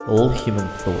All human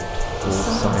thought, all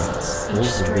science, all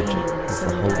religion is the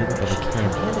holding of a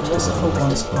candle to What's the the fault light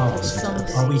one's of past?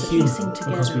 consciousness. Are we human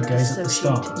because we gaze at the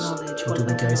stars? Or do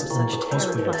we gaze at them because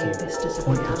we are human?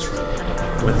 Pointless,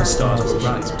 really. When the stars were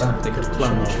right, they could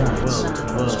plunge from world to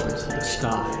world into the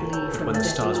sky. But when the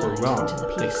stars were wrong,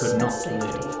 they could not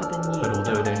live. But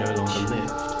although they no longer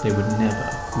lived, they would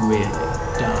never really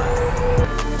die.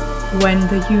 When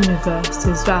the universe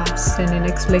is vast and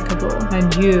inexplicable,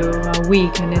 and you are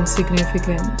weak and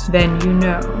insignificant, then you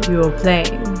know you are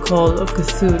playing Call of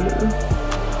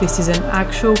Cthulhu. This is an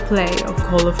actual play of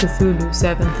Call of Cthulhu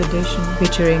 7th edition,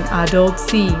 featuring adult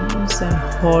themes and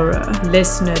horror.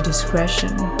 Listener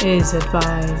discretion is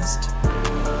advised.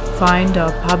 Find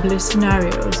our published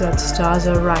scenarios at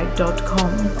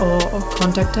starsareright.com or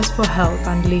contact us for help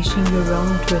unleashing your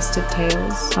own twisted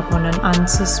tales upon an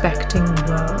unsuspecting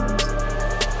world.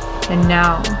 And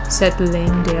now, settle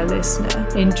in, dear listener.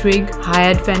 Intrigue, high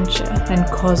adventure, and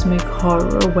cosmic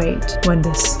horror await when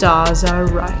the stars are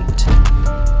right.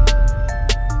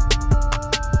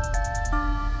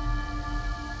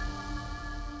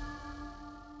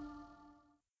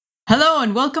 Hello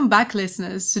and welcome back,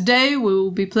 listeners. Today we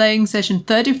will be playing session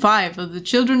 35 of The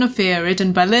Children of Fear,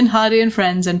 written by Lynn Hardy and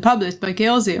friends and published by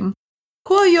Chaosium.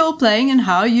 Who are you all playing and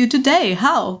how are you today?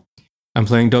 Hal? I'm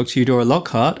playing Dr. Eudora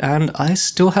Lockhart and I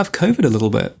still have COVID a little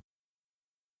bit.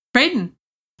 Brayden?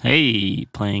 Hey,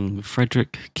 playing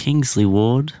Frederick Kingsley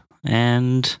Ward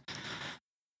and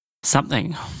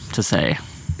something to say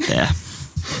there.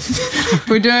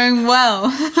 We're doing well.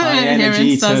 High Here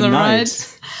energy in Stars Are tonight. Right.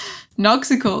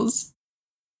 Noxicals.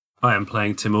 I am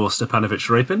playing Timur Stepanovich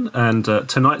Rapin, and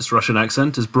tonight's Russian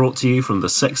accent is brought to you from the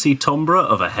sexy timbre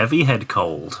of a heavy head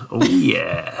cold. Oh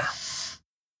yeah.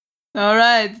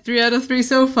 Alright, 3 out of 3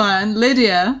 so far. And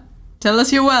Lydia, tell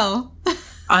us you're well.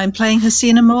 I'm playing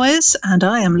Hasina Moyes, and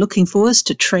I am looking forward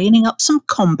to training up some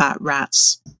combat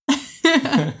rats.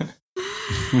 And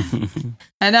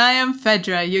I am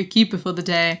Fedra, your keeper for the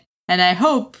day. And I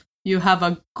hope you have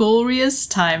a glorious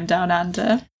time down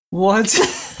under. What?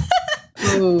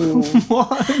 Ooh.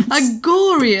 What? A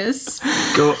glorious.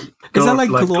 Is that like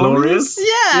glorious?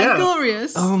 Yeah,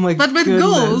 glorious. Oh my But with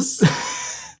goodness. goals.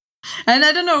 And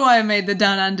I don't know why I made the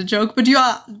down under joke, but you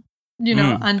are,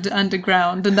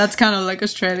 underground, and that's kind of like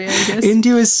Australia, I guess.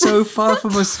 India is so far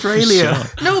from Australia.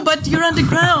 Sure. No, but you're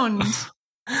underground.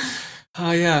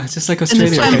 Oh yeah, just like An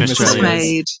Australia. attempt was Australia.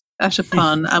 made at a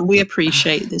pun, and we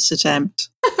appreciate this attempt.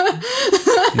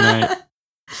 No,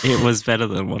 it was better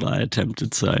than what I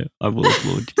attempted, so I will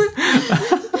applaud you.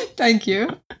 Thank you.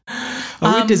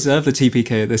 Oh, we deserve the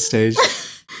TPK at this stage.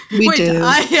 We Wait, do.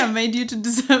 I made you to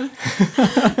deserve.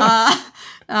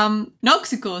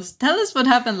 Noxicals, tell us what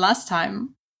happened last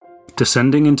time.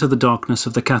 Descending into the darkness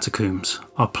of the catacombs,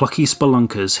 our plucky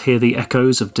spelunkers hear the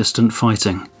echoes of distant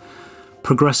fighting.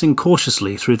 Progressing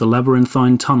cautiously through the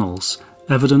labyrinthine tunnels,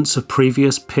 evidence of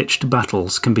previous pitched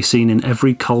battles can be seen in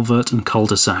every culvert and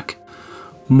cul-de-sac.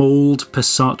 Mauled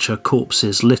Pisacha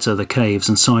corpses litter the caves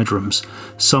and side rooms,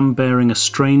 some bearing a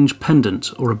strange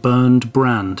pendant or a burned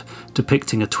brand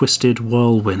depicting a twisted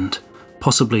whirlwind,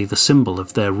 possibly the symbol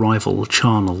of their rival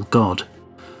charnel god.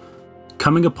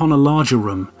 Coming upon a larger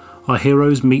room, our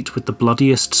heroes meet with the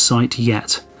bloodiest sight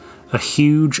yet, a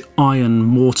huge iron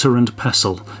mortar and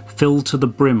pestle filled to the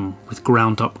brim with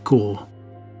ground-up gore.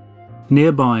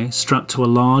 Nearby, strapped to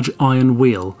a large iron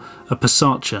wheel, a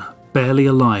Pisacha, barely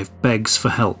alive, begs for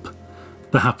help.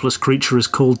 The hapless creature is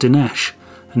called Dinesh,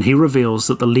 and he reveals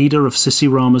that the leader of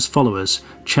Sisirama's followers,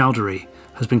 Chowdhury,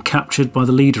 has been captured by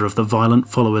the leader of the violent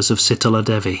followers of Sitala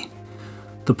Devi.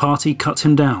 The party cut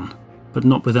him down, but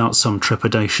not without some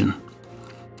trepidation.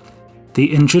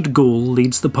 The injured Ghoul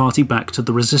leads the party back to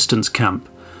the resistance camp,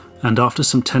 and after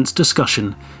some tense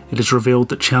discussion, it is revealed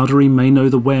that Chowdhury may know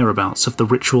the whereabouts of the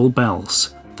ritual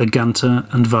bells, the Ganta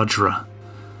and Vajra.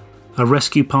 A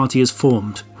rescue party is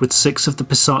formed, with 6 of the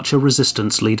Pisacha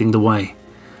resistance leading the way.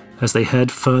 As they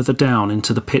head further down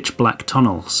into the pitch-black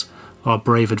tunnels, our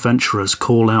brave adventurers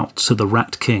call out to the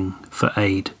Rat King for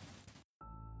aid.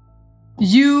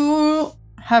 You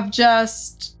have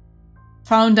just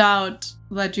found out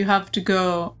that you have to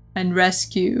go and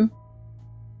rescue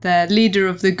the leader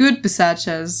of the good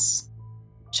Pisachas,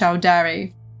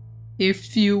 Chowdhury,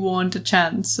 if you want a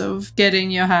chance of getting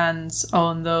your hands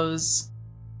on those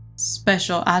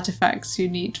special artifacts you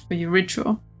need for your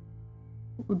ritual.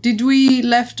 Did we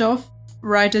left off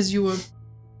right as you were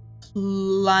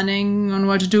planning on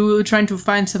what to do? We were trying to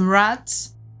find some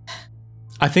rats.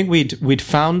 I think we'd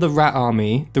found the rat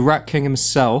army. The Rat King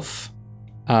himself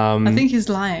I think he's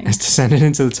lying. has descended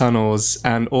into the tunnels,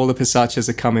 and all the Pisachas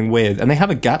are coming with. And they have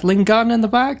a Gatling gun in the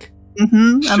back?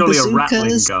 And Surely a rattling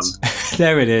bazookas. gun.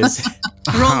 There it is.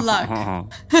 Roll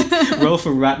luck. Roll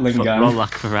for rattling gun. Roll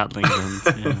luck for rattling guns.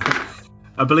 Yeah.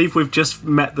 I believe we've just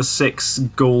met the 6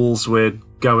 ghouls we're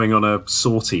going on a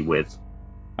sortie with.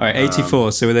 All right,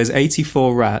 84. So there's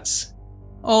 84 rats.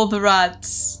 All the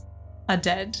rats are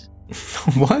dead.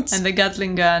 What? And the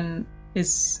Gatling gun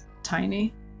is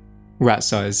tiny.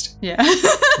 Rat-sized. Yeah.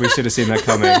 We should have seen that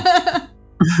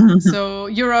coming. So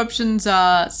your options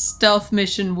are stealth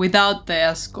mission without the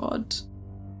escort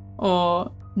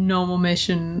or normal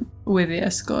mission with the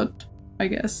escort, I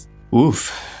guess.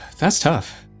 Oof, that's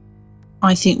tough.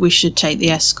 I think we should take the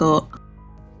escort.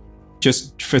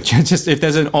 Just if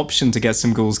there's an option to get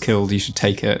some ghouls killed, you should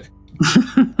take it.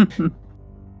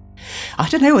 I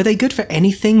don't know. Are they good for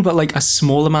anything but like a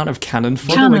small amount of cannon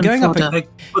fodder? Cannon We're going fodder. up.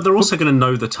 But they're also going to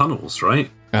know the tunnels, right?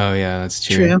 Oh yeah, that's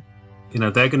true. True. You know,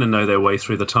 they're going to know their way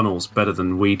through the tunnels better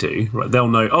than we do. Right? They'll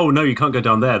know, oh, no, you can't go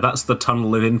down there. That's the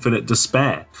tunnel of infinite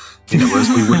despair. You know, whereas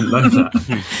we wouldn't know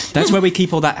that. That's where we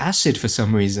keep all that acid for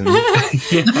some reason.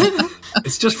 Yeah.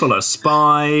 It's just full of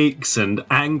spikes and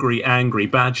angry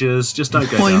badgers. Just don't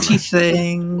go Pointy down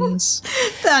things.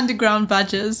 The underground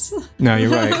badgers. No, you're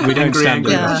right. We don't Angry, stand a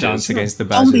angry good badgers. chance against the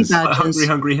Zombie badgers. there. badgers.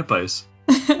 Hungry hippos.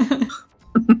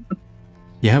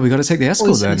 Yeah, we got to take the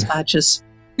escort then. Poisonous badgers.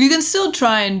 You can still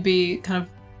try and be kind of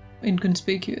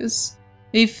inconspicuous.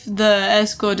 If the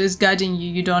escort is guiding you,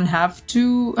 you don't have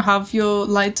to have your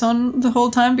lights on the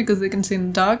whole time because they can see in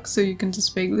the dark, so you can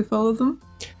just vaguely follow them.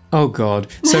 Oh god.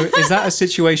 So is that a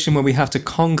situation where we have to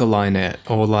conga line it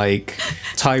or like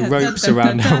tie ropes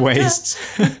around our waists?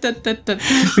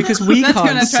 Because we That's can't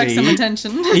gonna attract some see.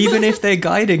 attention. Even if they're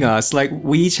guiding us, like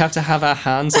we each have to have our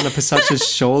hands on a Pasacha's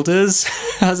shoulders.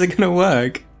 How's it gonna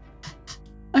work?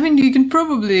 I mean, you can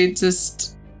probably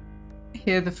just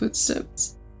hear the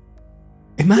footsteps.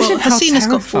 Imagine Well, how Hasina's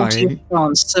got 40 terrifying.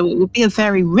 advance, so it would be a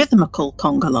very rhythmical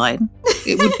conga line.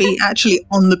 It would be actually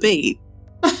on the beat.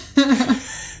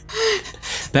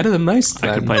 Better than most I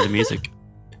then. could play the music.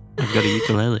 I've got a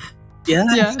ukulele. Yeah.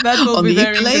 Yeah, that will On be the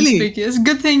very ukulele. inconspicuous.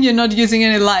 Good thing you're not using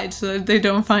any light so that they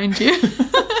don't find you.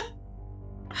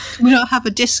 Can we not have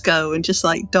a disco and just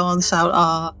like dance out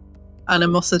our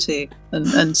animosity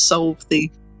and solve the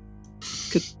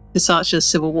Pisacha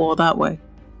civil war that way?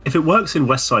 If it works in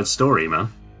West Side Story,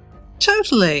 man.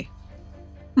 Totally.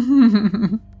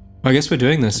 I guess we're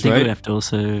doing I this, think we'd right? have to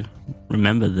also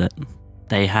remember that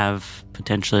they have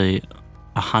potentially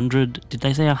 100. Did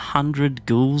they say 100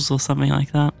 ghouls or something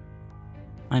like that?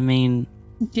 I mean,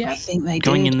 I Yeah. think they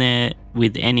going did. in there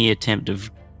with any attempt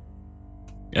of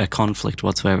a conflict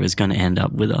whatsoever is going to end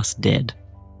up with us dead.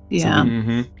 Yeah.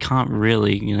 Mm-hmm. Can't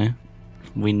really, you know,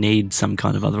 we need some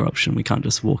kind of other option. We can't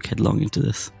just walk headlong into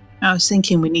this. I was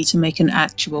thinking we need to make an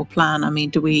actual plan. I mean,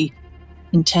 do we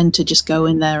intend to just go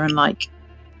in there and like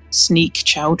sneak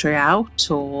Chowdhury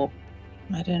out, or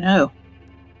I don't know.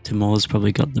 Timur's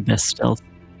probably got the best stealth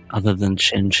other than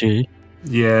Shenchu.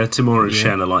 Yeah, Timur and Yeah.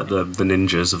 Shen are like the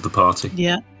ninjas of the party.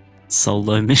 Yeah.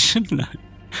 Solo mission? No.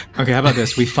 Okay, how about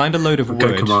this? We find a load of Go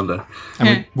wood Commander.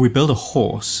 and we build a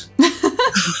horse.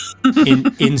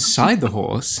 Inside the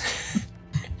horse,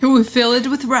 We fill it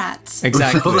with rats.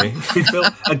 exactly. We fill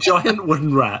a giant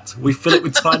wooden rat. We fill it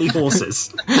with tiny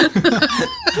horses.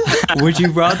 Would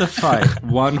you rather fight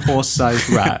one horse-sized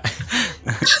rat?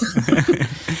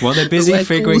 While they're busy We're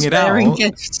figuring it out, bearing we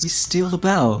gifts. steal the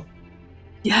bell.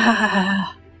 Yeah.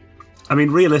 I mean,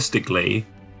 realistically,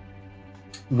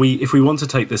 if we want to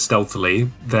take this stealthily,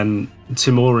 then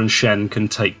Timur and Shen can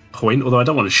take point. Although I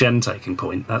don't want Shen taking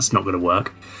point. That's not going to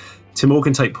work. Timur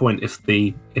can take point if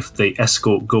the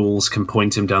escort ghouls can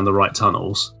point him down the right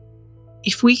tunnels.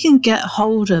 If we can get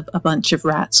hold of a bunch of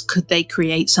rats, could they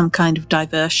create some kind of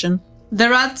diversion? The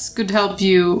rats could help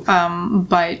you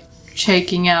by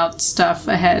checking out stuff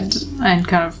ahead and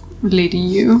kind of leading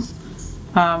you.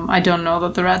 I don't know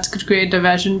that the rats could create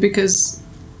diversion because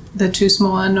they're too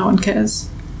small and no one cares.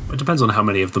 It depends on how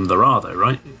many of them there are, though,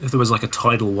 right? If there was like a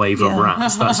tidal wave of Yeah.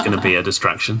 rats, that's going to be a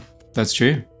distraction. That's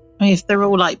true. I mean, if they're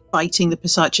all like biting the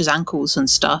Pisacha's ankles and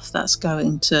stuff, that's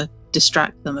going to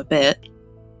distract them a bit.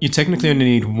 You technically only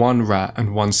need one rat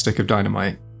and one stick of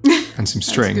dynamite and some That's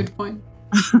a string. good point.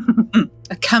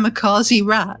 A kamikaze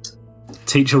rat.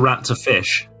 Teach a rat to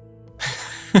fish.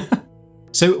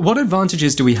 So what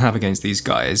advantages do we have against these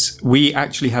guys? We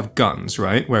actually have guns,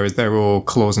 right? Whereas they're all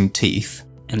claws and teeth.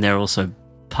 And they're also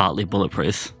partly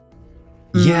bulletproof.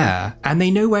 Yeah, and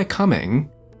they know we're coming,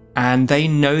 and they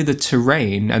know the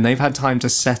terrain, and they've had time to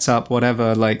set up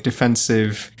whatever like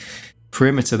defensive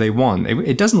perimeter they want.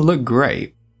 It doesn't look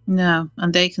great. No,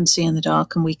 and they can see in the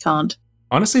dark and we can't.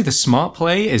 Honestly, the smart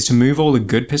play is to move all the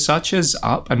good Pisachas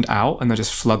up and out and then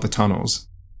just flood the tunnels.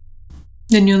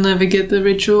 Then you'll never get the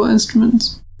ritual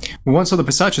instruments. Well, once all the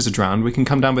Pisachas are drowned, we can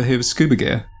come down with here with scuba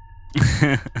gear.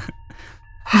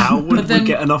 How would But then- we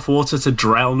get enough water to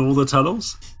drown all the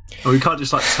tunnels? Or we can't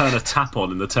just like turn a tap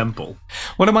on in the temple.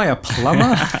 What am I, a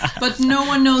plumber? But no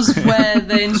one knows where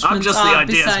the instruments just the are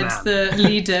ideas besides man. the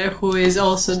leader, who is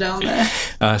also down there.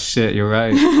 Ah, shit, you're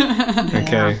right.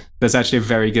 Okay. There's actually a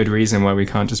very good reason why we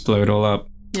can't just blow it all up.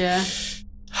 Yeah.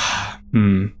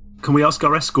 Can we ask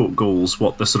our escort ghouls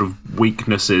what the sort of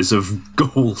weaknesses of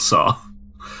ghouls are?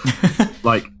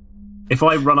 Like, if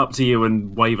I run up to you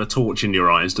and wave a torch in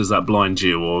your eyes, does that blind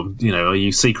you? Or, are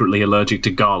you secretly allergic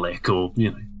to garlic? Or,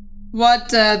 What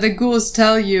the ghouls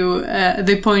tell you,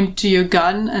 they point to your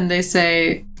gun and they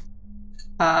say,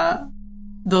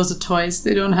 those are toys,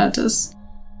 they don't hurt us.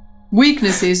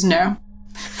 Weaknesses, no.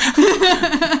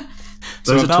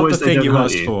 So Those are about toys, the they thing don't you hurt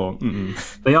asked you. for.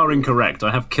 They are incorrect.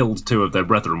 I have killed 2 of their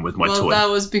brethren with my Well, toy. that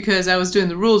was because I was doing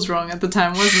the rules wrong at the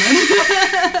time, wasn't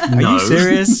it? Are No. you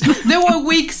serious? They were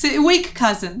weak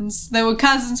cousins. They were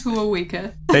cousins who were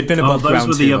weaker. They'd been Oh, above those ground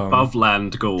were the too long. above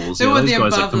land ghouls. They Yeah, were those the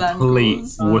guys are above-land complete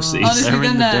ghouls. wussies. Honestly, They're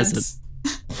they're in the nerds.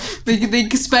 They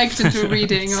expect into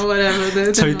reading or whatever.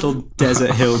 They're Total not-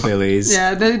 desert hillbillies.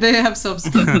 Yeah, they have soft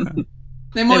skin.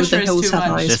 They They were the moisturize Hills too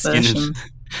Have much. Eyes Their skin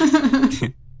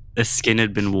version. Their skin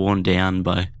had been worn down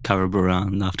by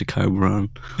Karabaran after Karabaran.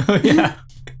 Oh, yeah.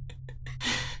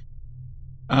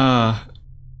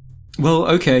 Well,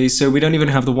 okay, so we don't even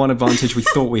have the one advantage we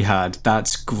thought we had.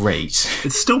 That's great.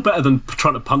 It's still better than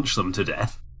trying to punch them to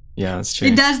death. Yeah, that's true.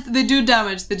 It does. They do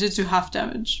damage. They just do half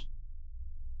damage.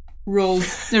 Rolled,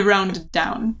 they rounded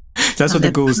down. That's what the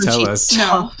They're ghouls tell pretty us. No,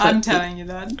 tough, I'm but- telling you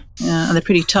that. Yeah, and they're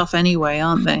pretty tough anyway,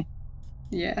 aren't they?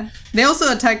 Yeah. They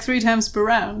also attack 3 times per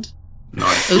round.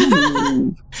 Nice.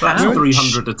 Ooh. So that's Ouch.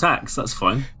 300 attacks. That's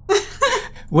fine.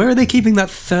 Where are they keeping that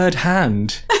third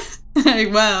hand?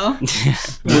 Well,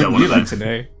 We don't want You'd to like to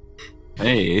know.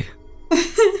 Hey.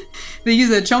 they use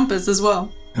their chompers as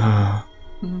well. Ah.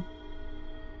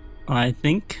 I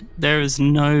think there is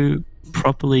no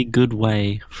properly good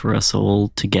way for us all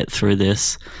to get through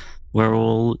this. We're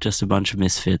all just a bunch of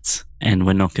misfits, and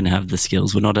we're not going to have the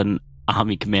skills. We're not an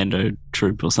army commando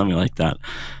troop or something like that.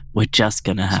 We're just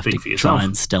going to have Speak for to yourself. try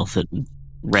and stealth it and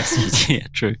rescue. Yeah,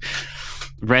 true.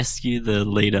 Rescue the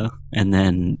leader, and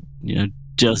then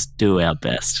just do our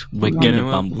best. We're You going know to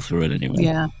what? bumble through it anyway.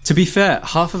 Yeah. To be fair,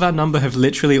 half of our number have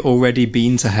literally already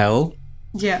been to hell.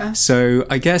 Yeah. So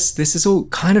I guess this is all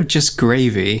kind of just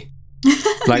gravy.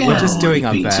 Like, we're just doing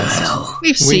our best.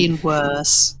 We've seen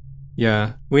worse.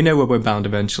 Yeah, we know where we're bound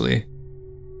eventually.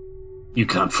 You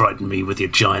can't frighten me with your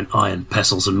giant iron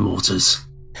pestles and mortars.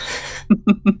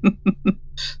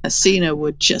 Asina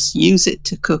would just use it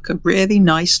to cook a really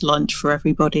nice lunch for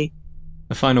everybody.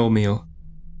 A final meal.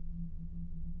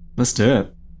 Let's do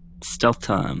it. Stealth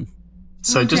time.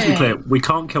 So just to be Okay. clear, we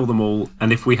can't kill them all,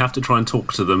 and if we have to try and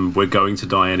talk to them, we're going to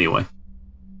die anyway.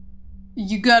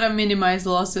 You gotta minimize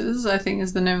losses, I think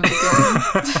is the name of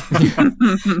the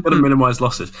game. Gotta minimise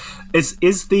losses. Is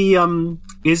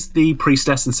the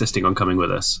priestess insisting on coming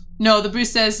with us? No, the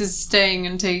priestess is staying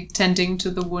and tending to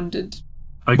the wounded.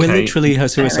 Okay. We're literally her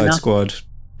suicide enough. squad.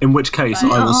 In which case,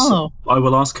 Oh. I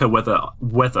will ask her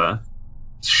whether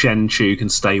Shen Chu can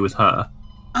stay with her.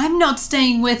 I'm not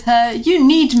staying with her. You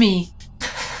need me.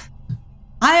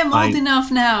 I am old I- enough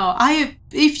now.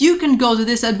 If you can go to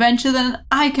this adventure, then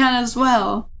I can as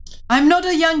well. I'm not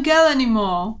a young girl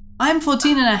anymore. I'm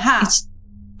 14 and a half.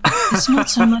 It's not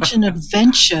so much an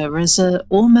adventure as a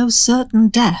almost certain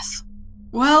death.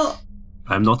 Well,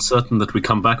 I'm not certain that we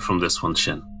come back from this one,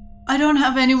 Shen. I don't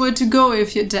have anywhere to go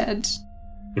if you're dead.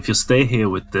 If you stay here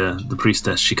with the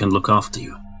priestess, she can look after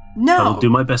you. I No, will do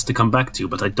my best to come back to you,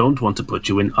 but I don't want to put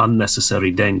you in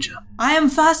unnecessary danger. I am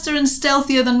faster and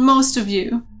stealthier than most of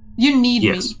you. You need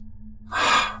Yes. me.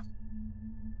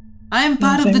 I am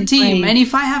part of the very team, brave. and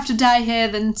if I have to die here,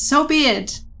 then so be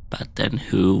it. But then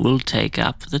who will take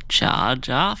up the charge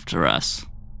after us?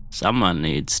 Someone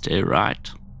needs to,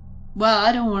 right? Well,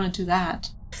 I don't want to do that.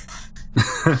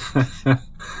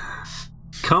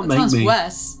 Can't That make sounds me.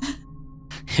 worse.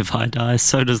 If I die,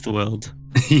 so does the world.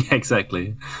 Yeah,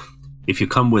 exactly. If you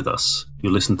come with us, you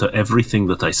listen to everything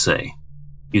that I say.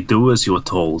 You do as you are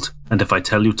told, and if I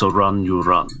tell you to run, you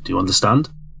run. Do you understand?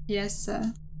 Yes,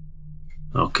 sir.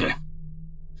 Okay.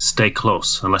 Stay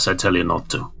close, unless I tell you not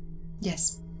to.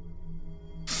 Yes.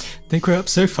 They grow up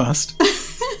so fast.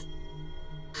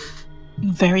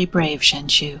 You're very brave,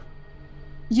 Shenshu.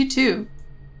 You too.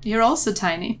 You're also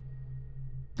tiny.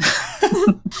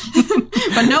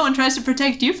 But no one tries to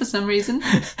protect you for some reason.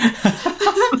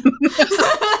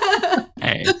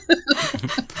 Hey.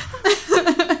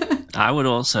 I would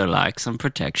also like some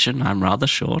protection. I'm rather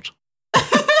short.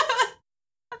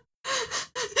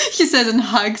 He says and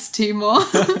hugs Timor.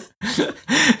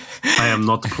 I am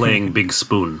not playing Big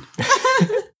Spoon.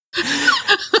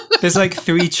 There's like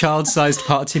 3 child-sized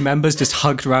party members just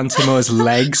hugged around Timor's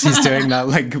legs. He's doing that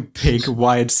like big,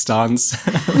 wide stance.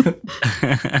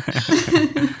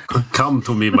 Come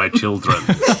to me, my children.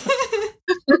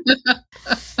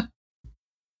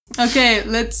 Okay,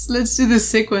 let's do this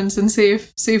sequence and see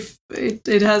if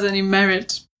it has any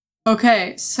merit.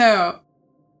 Okay, so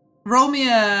roll me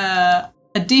a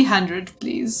D100,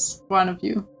 please. One of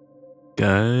you.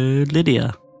 Go,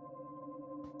 Lydia.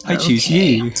 I choose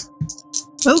you.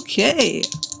 Okay.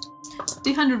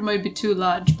 D100 might be too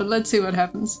large, but let's see what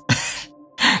happens.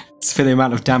 It's for the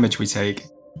amount of damage we take.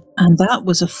 And that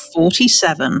was a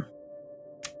 47.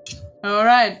 All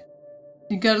right,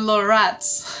 you got a lot of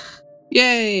rats.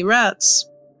 Yay, rats.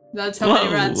 That's how many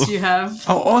Whoa. rats you have.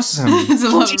 Oh, awesome. It's a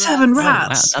lot of 47 rats. Oh, wow,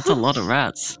 rats. that's a lot of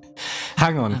rats.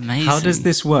 Hang on. Amazing. How does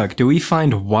this work? Do we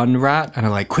find one rat and are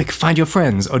like, quick, find your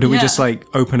friends? Or do we Yeah. just like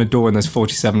open a door and there's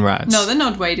 47 rats? No, they're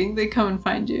not waiting. They come and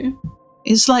find you.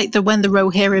 It's like when the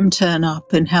Rohirrim turn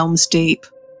up in Helm's Deep.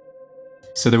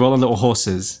 So they're all on little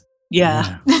horses.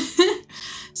 Yeah,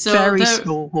 So very the,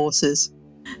 small horses.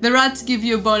 the rats give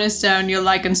you a bonus down your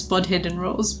like and spot hidden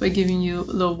rolls by giving you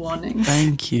little warnings.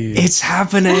 Thank you. It's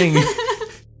happening.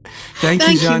 Thank you,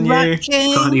 Thank you, Janyu. Rat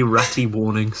King. Got any ratty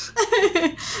warnings?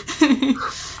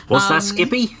 What's that,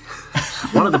 Skippy?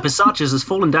 One of the Pisachas has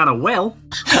fallen down a well.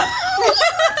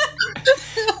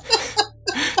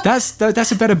 That's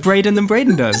a better Brayden than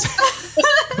Brayden does.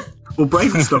 Well,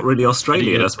 Braden's not really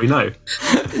Australian, as we know.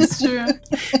 It's true.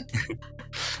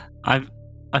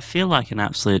 I feel like an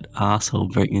absolute asshole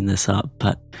bringing this up,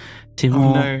 but Timor,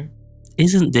 Oh no.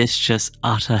 isn't this just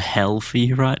utter hell for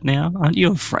you right now? Aren't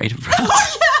you afraid of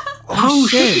rats? Oh,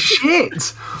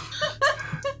 shit!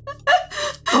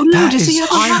 Oh no, That does he is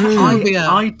have a rat true. phobia?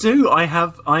 I do. I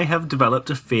have developed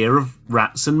a fear of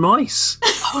rats and mice,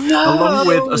 Oh no! along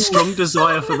with a strong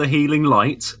desire for the healing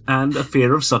light and a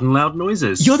fear of sudden loud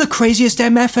noises. You're the craziest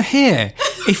MFer here.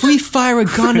 If we fire a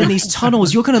gun in these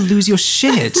tunnels, you're going to lose your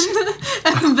shit.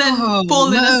 And then Oh, fall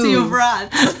in a sea no. of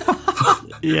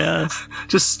rats. Yeah.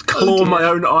 Just claw my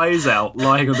own eyes out,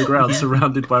 lying on the ground,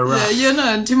 surrounded by Yeah, rats. you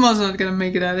know, Timor's not gonna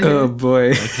make it out of here. Oh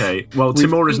boy. Okay. Well,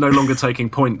 Timor is no longer taking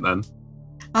point then.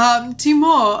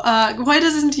 Timor, why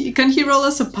doesn't he? Can he roll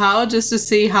us a power just to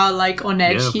see how like on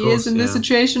edge Yeah, of he course, is in this yeah.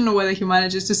 situation, or whether he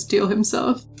manages to steal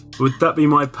himself? Would that be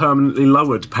my permanently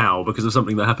lowered POW because of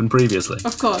something that happened previously?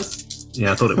 Of course,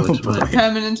 Yeah, I thought it would. Oh, boy.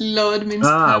 permanently lowered means.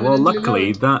 Well, permanently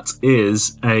luckily, lowered. that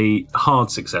is a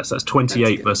hard success. That's 28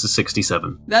 That's good. versus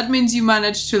 67. That means you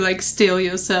managed to like steal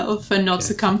yourself and not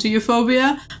succumb to your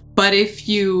phobia. But if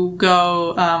you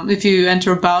go, if you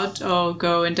enter a bout or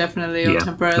go indefinitely or Yeah, that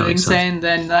temporarily makes insane,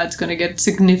 then that's going to get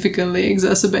significantly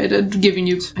exacerbated, giving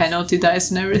you penalty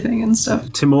dice and everything and stuff.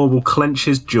 Timor will clench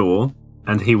his jaw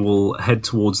and he will head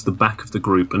towards the back of the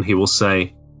group and he will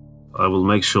say, I will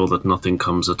make sure that nothing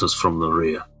comes at us from the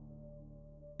rear.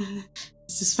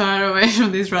 It's as far away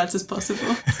from these rats as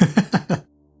possible.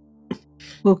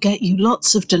 We'll get you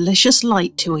lots of delicious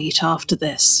light to eat after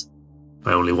this.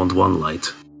 I only want one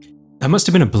light. That must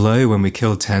have been a blow when we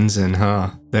killed Tenzin,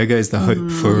 huh? There goes the hope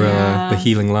for yeah. the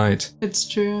healing light. It's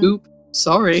true. Oop,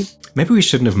 sorry. Maybe we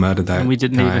shouldn't have murdered that And we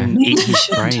didn't guy. even eat his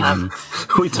shouldn't brain. have.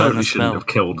 We totally Bonus shouldn't spell. have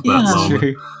killed Yeah. that llama.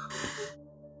 True.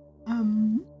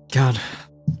 God,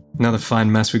 another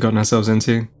fine mess we've gotten ourselves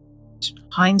into.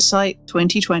 Hindsight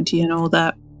 2020 and all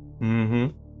that. Mm-hmm.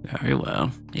 Very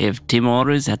well. If Timor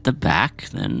is at the back,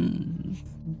 then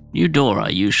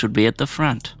Eudora, you should be at the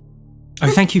front. Oh,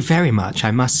 thank you very much,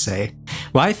 I must say.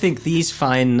 Well, I think these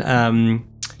fine,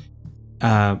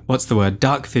 what's the word?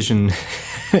 Dark vision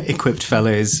equipped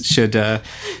fellows should take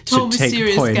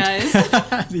mysterious point.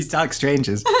 guys. These dark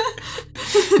strangers.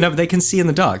 No, but they can see in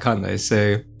the dark, can't they?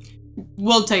 So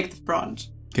We'll take the front.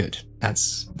 good.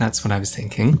 That's what I was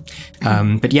thinking.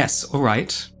 But yes, all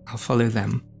right. I'll follow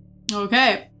them.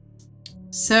 Okay.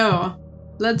 So,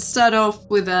 let's start off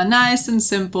with a nice and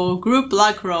simple group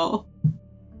luck roll.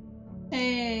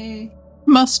 Hey.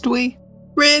 Must we?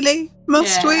 Really?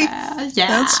 Must we? Yeah.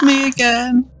 That's me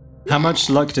again. How much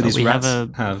luck do But these we rats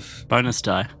have have? Bonus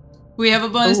die. We have a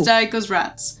bonus Oh. die because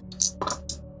rats.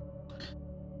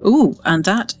 Ooh, and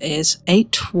that is a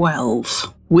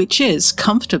 12, which is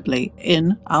comfortably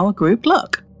in our group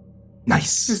luck.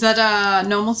 Nice. Is that a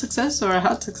normal success or a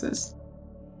hard success?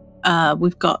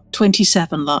 We've got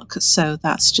 27 luck, so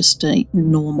that's just a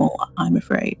normal, I'm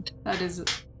afraid. That is.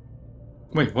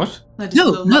 Wait, what? That is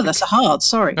low No, luck. that's a hard,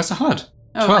 sorry. That's a hard.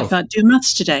 Oh, 12. I can't do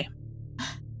maths today.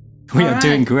 We are Alright.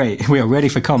 doing great. We are ready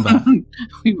for combat.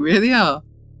 We really are.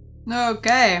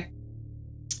 Okay.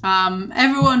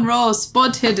 Everyone roll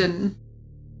spot hidden.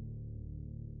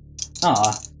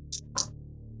 Ah.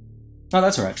 Oh,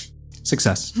 that's all right.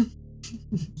 Success.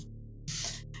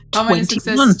 How many 21.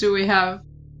 successes do we have?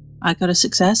 I got a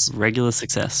success. Regular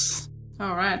success.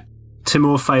 All right.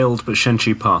 Timur failed, but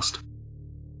Shenchu passed.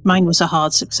 Mine was a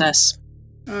hard success.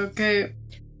 Okay.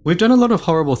 We've done a lot of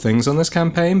horrible things on this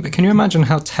campaign, but can you imagine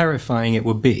how terrifying it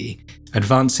would be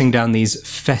advancing down these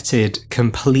fetid,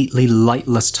 completely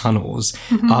lightless tunnels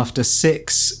after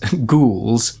 6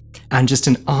 ghouls and just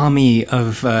an army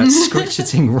of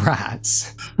scritch-eating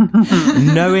rats,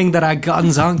 knowing that our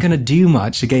guns aren't going to do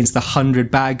much against the 100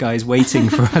 bad guys waiting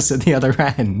for us at the other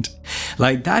end?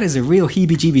 Like, that is a real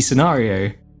heebie-jeebie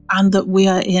scenario. And that we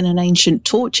are in an ancient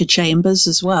torture chambers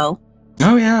as well.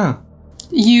 Oh, yeah.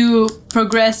 You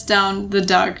progress down the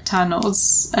dark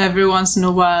tunnels, every once in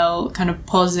a while kind of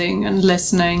pausing and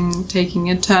listening, taking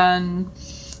a turn.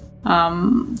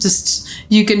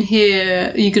 You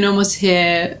can almost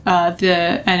hear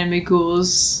the enemy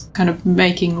ghouls kind of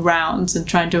making rounds and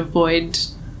trying to avoid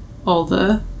all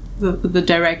the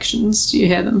directions you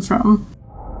hear them from.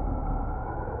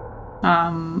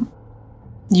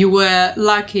 You were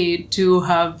lucky to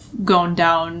have gone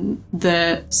down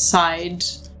the side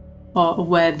or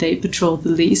where they patrol the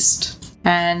least.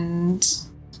 And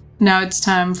now it's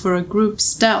time for a group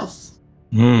stealth.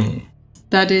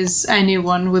 That is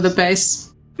anyone with a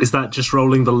base. Is that just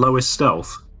rolling the lowest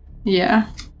stealth? Yeah.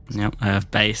 Yep, I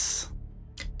have base.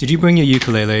 Did you bring your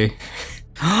ukulele?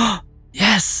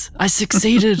 Yes, I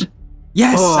succeeded.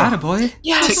 Yes, Oh. attaboy.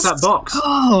 Yes! Tick that box.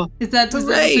 Oh, Was that a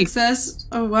Hooray! success?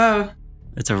 Oh, wow.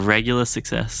 It's a regular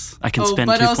success. I can Oh, spend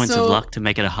but 2 points of also- luck to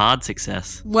make it a hard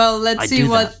success. Well, let's I see do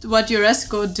what your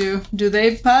escort do. Do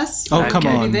they pass? Oh, come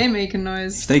Maybe on. they make a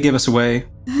noise. They give us away.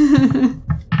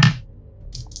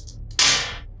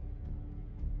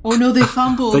 Oh no, they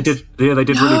fumbled. They did really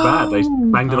bad. They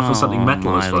banged it off on something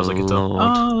metal, as my far as I could tell. lord.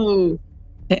 oh.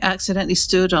 They accidentally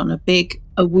stood on a big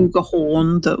awooga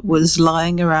horn that was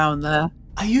lying around there.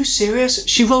 Are you serious?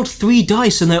 She rolled 3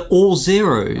 dice and they're all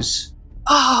zeros.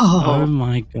 Oh Oh,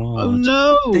 my god. oh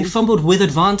no. They fumbled with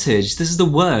advantage. This is the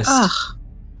worst. Ugh.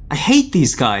 I hate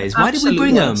these guys. Why did we Absolute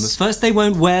bring them? worst. First they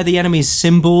won't wear the enemy's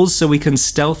symbols so we can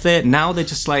stealth it. Now they're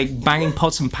just like banging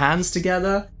pots and pans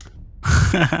together.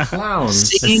 Clowns.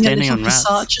 Singing a standing little on rats.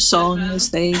 Pisacha song as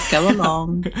they go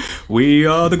along. We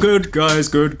are the good guys,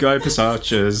 good guy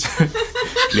Pisachas.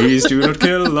 Please do not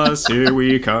kill us, here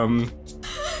we come.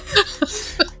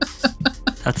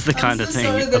 That's the kind I'm of so thing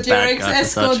sorry a that your bad guy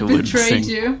ex-escort Pisacha would betrayed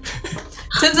sing. you.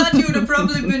 Turns out you would have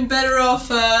probably been better off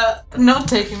not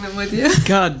taking them with you.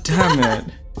 God damn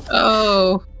it.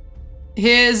 Oh.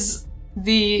 Here's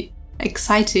the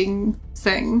exciting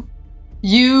thing.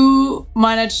 You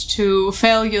managed to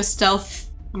fail your stealth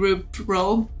group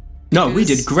roll. No, we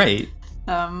Because- did great.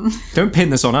 Um, Don't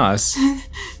pin this on us.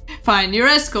 fine, your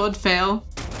escort fail.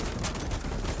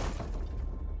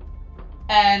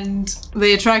 And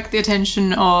they attract the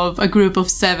attention of a group of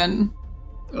 7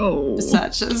 Oh.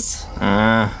 searchers.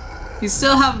 You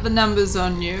still have the numbers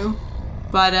on you,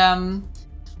 but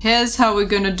here's how we're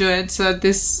gonna do it so that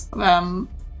this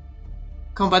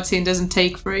combat scene doesn't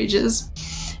take for ages.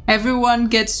 Everyone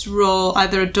gets to roll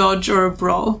either a dodge or a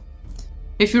brawl.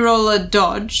 If you roll a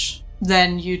dodge,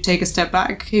 then you take a step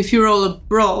back. If you roll a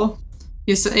brawl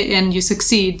and you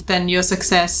succeed, then your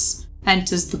success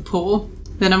enters the pool.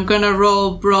 Then I'm gonna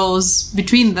roll brawls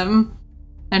between them,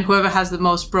 and whoever has the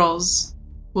most brawls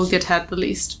will get hurt the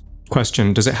least.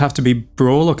 Question, does it have to be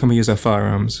brawl or can we use our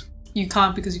firearms? You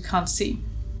can't because you can't see.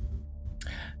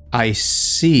 I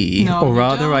see, No, or you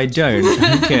rather I don't.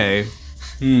 Okay.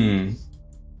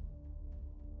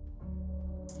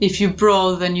 If you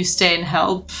brawl, then you stay and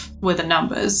help with the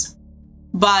numbers.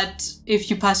 But if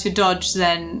you pass your dodge,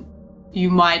 then you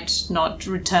might not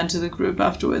return to the group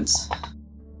afterwards.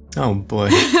 Oh boy.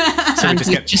 So we And just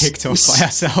we get just- picked off by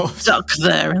ourselves. Stuck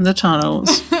there in the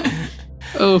tunnels.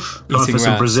 Oof. Going Eating for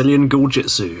some rats. Brazilian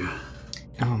Gojitsu.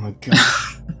 Oh my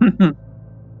god.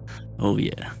 Oh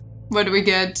yeah. What do we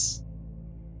get?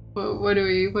 What do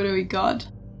we got?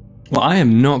 Well, I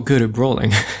am not good at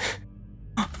brawling.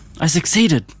 I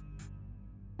succeeded.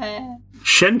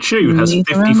 Shenchu has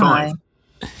Neither am 55.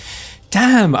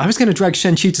 Damn, I was going to drag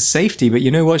Shenchu to safety, but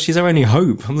you know what? She's our only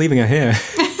hope. I'm leaving her here.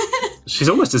 She's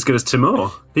almost as good as Timur.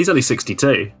 He's only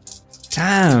 62.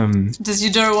 Damn. Does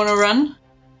Eudora want to run?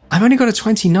 I've only got a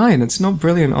 29. It's not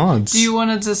brilliant odds. Do you want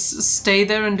to just stay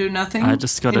there and do nothing? I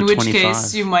just got a In which 25.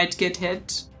 case, you might get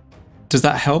hit. Does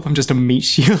that help? I'm just a meat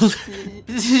shield.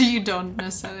 You don't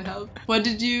necessarily help. What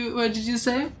did you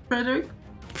say, Frederick?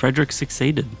 Frederick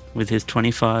succeeded with his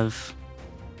 25.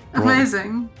 roll.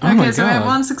 Amazing. Oh Okay, my so we have God.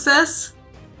 1 success.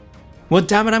 Well,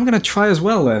 damn it, I'm going to try as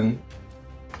well then.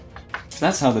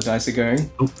 That's how the dice are going.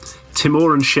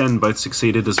 Timur and Shen both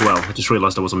succeeded as well. I just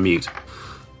realised I was on mute.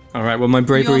 All right, well, my You all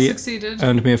bravery succeeded.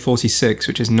 earned me a 46,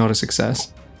 which is not a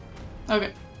success.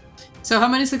 Okay. So how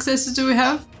many successes do we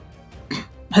have?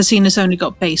 Hasina's only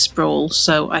got base brawl,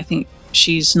 so I think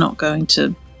she's not going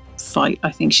to fight.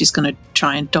 I think she's going to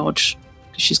try and dodge,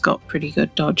 because she's got pretty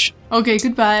good dodge. Okay,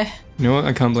 goodbye. You know what?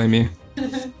 I can't blame you.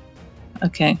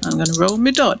 Okay, I'm going to roll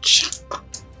my dodge.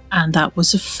 And that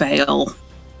was a fail.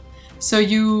 So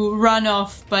you run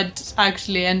off, but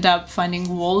actually end up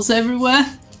finding walls everywhere.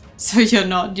 So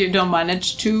you don't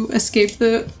manage to escape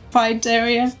the fight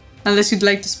area, unless you'd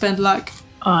like to spend luck.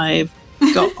 I've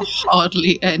got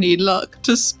hardly any luck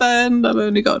to spend. I've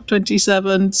only got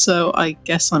 27, so I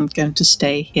guess I'm going to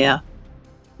stay here.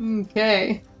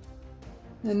 Okay.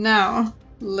 And now,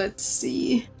 let's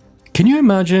see. Can you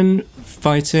imagine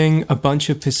fighting a bunch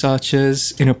of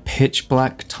Pisachas in a pitch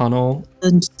black tunnel?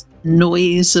 The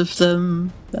noise of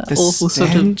them, the The awful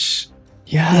stench?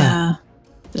 yeah,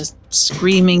 the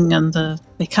screaming and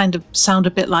they kind of sound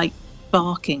a bit like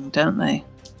barking, don't they?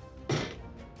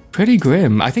 Pretty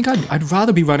grim. I think I'd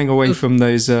rather be running away from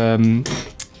those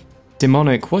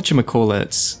demonic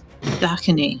whatchamacallits.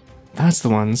 Dakini. That's the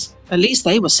ones. At least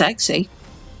they were sexy.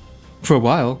 For a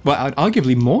while. Well,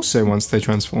 arguably more so once they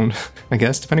transformed, I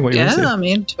guess, depending what you're Yeah, into. I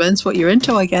mean, depends what you're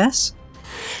into, I guess.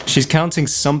 She's counting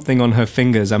something on her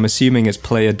fingers. I'm assuming it's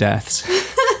player deaths.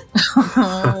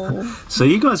 Oh. So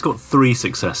you guys got 3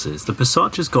 successes. The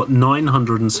Pisachas got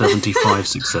 975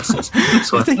 successes.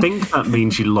 So I think that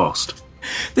means you lost.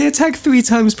 They attack 3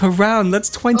 times per round. That's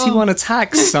 21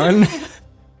 attacks, son.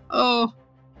 Oh,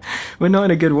 We're not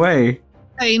in a good way.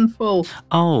 painful.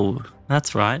 Oh,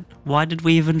 that's right. Why did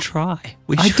we even try?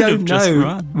 We I should don't have just know.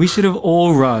 run. We should have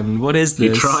all run. What is this?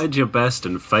 You tried your best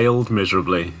and failed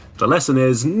miserably. The lesson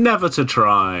is never to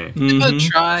try. Good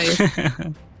try.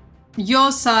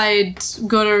 Your side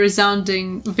got a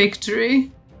resounding victory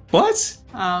What?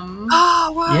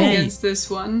 Oh, wow. Yay. against this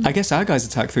one. I guess our guys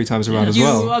attack 3 times a round as You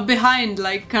well. are behind,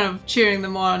 like, kind of cheering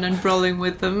them on and brawling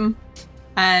with them.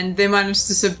 And they managed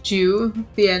to subdue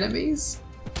the enemies.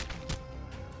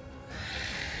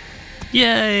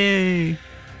 Yay!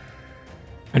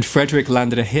 And Frederick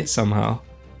landed a hit somehow.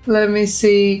 Let me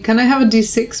see. Can I have a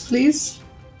d6, please?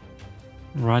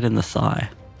 Right in the thigh.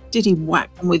 Did he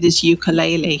whack them with his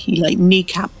ukulele? He, like,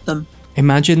 kneecapped them.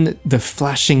 Imagine the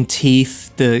flashing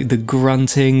teeth, the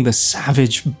grunting, the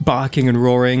savage barking and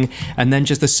roaring, and then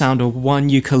just the sound of one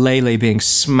ukulele being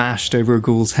smashed over a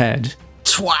ghoul's head.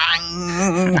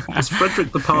 Twang! Is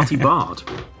Frederick the party bard?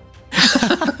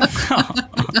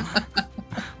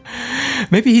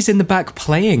 Maybe he's in the back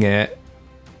playing it.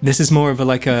 This is more of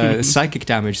a psychic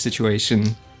damage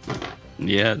situation.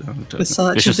 Yeah. With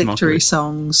such Vicious victory mockery.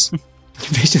 songs.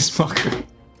 Vicious mockery.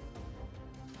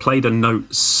 Played a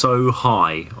note so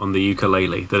high on the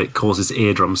ukulele that it causes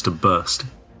eardrums to burst.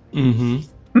 It's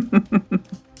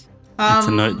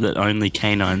a note that only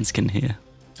canines can hear.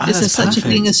 Is there such a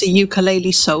thing as a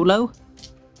ukulele solo?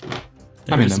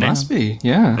 I mean, is there now. must be,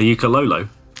 yeah. A ukulolo.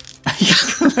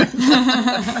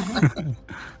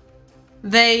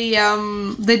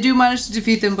 They do manage to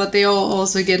defeat them, but they all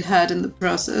also get hurt in the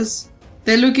process.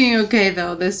 They're looking okay,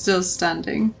 though. They're still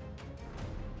standing.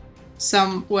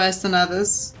 Some worse than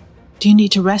others. Do you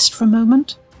need to rest for a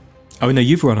moment? Oh no,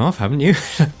 you've run off, haven't you?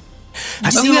 She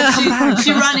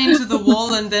ran into the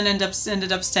wall and then ended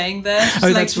up staying there. Just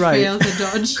like that's she right. failed to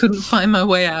dodge. Couldn't find my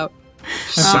way out.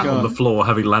 Sat on the floor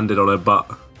having landed on her butt.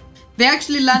 They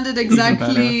actually landed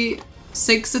exactly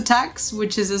 6 attacks,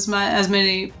 which is as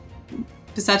many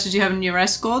Pisachas as you have in your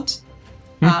escort.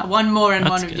 One more and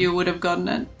That's one of good. you would have gotten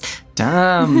it.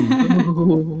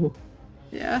 Damn.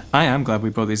 Yeah. I am glad we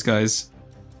brought these guys.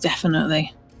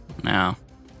 Definitely. Now,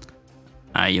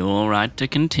 are you all right to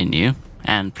continue?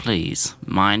 And please,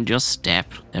 mind your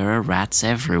step. There are rats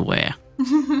everywhere.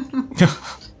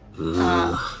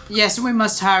 Yes, we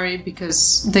must hurry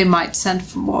because they might send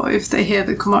for more if they hear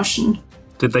the commotion.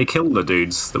 Did they kill the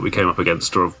dudes that we came up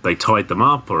against, or have they tied them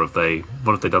up, or what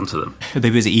have they done to them? Are they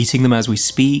busy eating them as we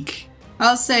speak?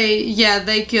 I'll say, yeah,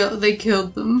 they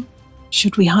killed them.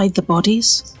 Should we hide the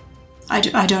bodies? I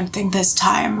don't think there's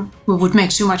time. We would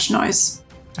make too much noise.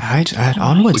 Alright,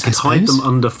 onwards, We could I hide suppose. them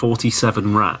under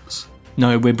 47 rats.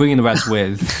 No, we're bringing the rats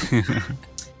with.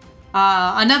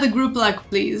 Another group luck,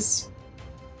 please.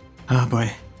 Oh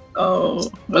boy. Oh,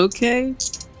 okay.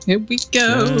 Here we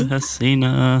go.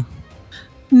 Hasina.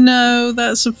 No,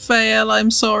 that's a fail. I'm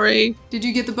sorry. Did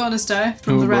you get the bonus die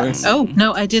from the boy. rats? Oh,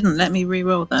 no, I didn't. Let me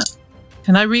re-roll that.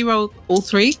 Can I re-roll all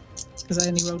 3? Because I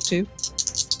only rolled 2.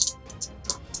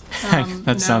 That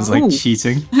no. sounds like Ooh.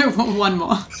 cheating. One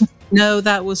more. No,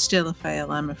 that was still a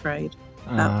fail, I'm afraid.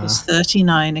 That was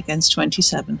 39 against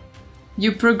 27.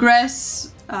 You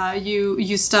progress.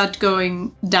 You start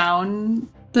going down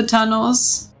the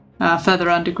tunnels, further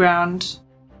underground.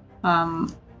 Can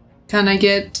I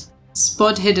get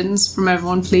spot hiddens from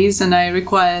everyone, please? And I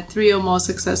require 3 or more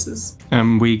successes.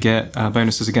 We get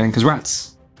bonuses again because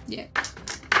rats. Yeah.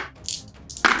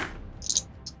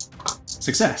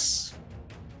 Success.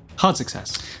 Hard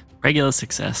success. Regular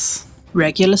success.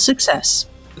 Regular success.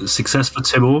 Success for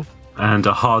Timur and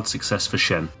a hard success for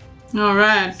Shen. All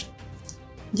right.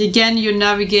 Again, you're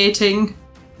navigating.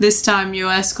 This time,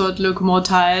 your escort look more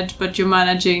tired, but you're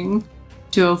managing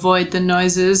to avoid the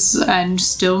noises and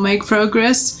still make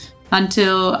progress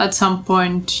until at some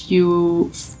point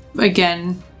you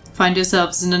again find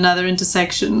yourselves in another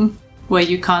intersection where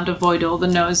you can't avoid all the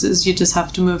noises. You just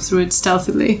have to move through it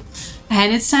stealthily.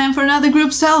 And it's time for another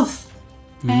group stealth.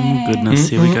 Goodness,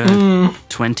 here we go.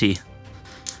 20.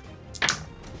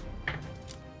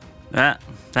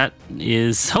 That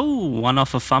is one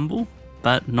off a fumble,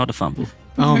 but not a fumble.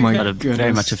 Oh my But goodness.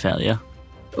 very much a failure.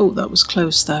 Oh, that was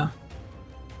close, though.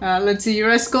 Let's see your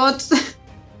escort.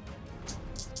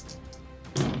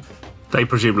 They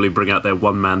presumably bring out their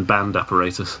one-man band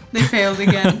apparatus. They failed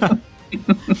again.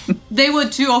 They were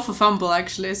 2 off a fumble,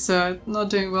 actually, so not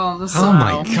doing well on the Oh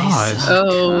side. my god.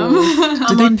 Oh, Did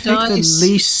come they on, pick the dice.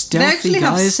 least They stealthy actually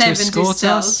have guys to 70 escort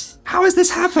stealth. us? How is this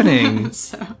happening?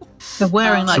 So, They're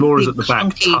wearing like Laura's big at the back,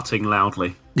 clunky, tutting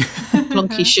loudly.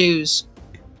 clunky shoes.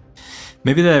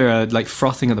 Maybe they're like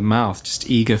frothing at the mouth, just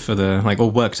eager for the, like,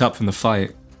 all worked up from the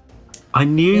fight. I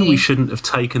knew we shouldn't have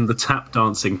taken the tap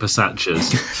dancing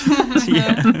Passachas.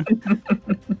 Yeah.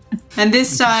 and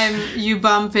this time you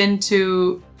bump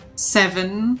into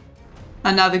 7,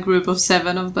 another group of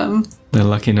 7 of them. Their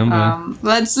lucky number.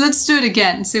 Let's do it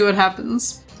again, see what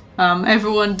happens.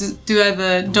 Everyone do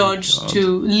either dodge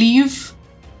to leave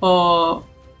or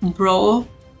brawl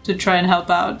to try and help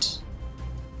out.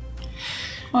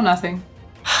 Or nothing.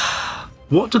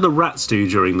 What do the rats do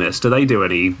during this? Do they do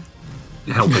any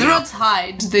helping The out? rats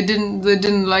hide. They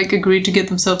didn't like agree to get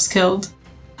themselves killed.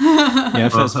 Yeah, Well,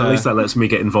 first at least that lets me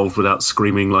get involved without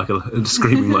screaming like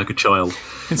a child.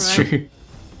 it's Right. true.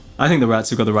 I think the rats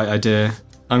have got the right idea.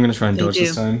 I'm going to try and They dodge this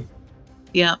do. time.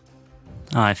 Yeah.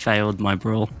 I failed my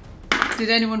brawl. Did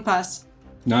anyone pass?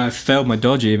 No, I failed my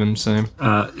dodge even, so...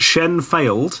 Shen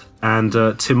failed, and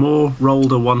Timur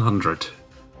rolled a 100.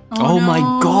 Oh my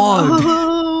god!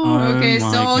 Oh, Okay,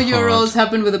 my so all your God. rolls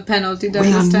happen with a penalty die We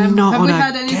this are time. not Have on we a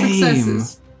had any game.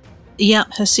 successes? yeah,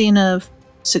 Hasina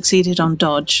succeeded on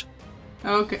dodge.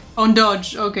 Okay. On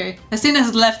dodge, okay. Hasina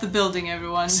has left the building,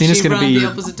 everyone. Cena's She going to ran be the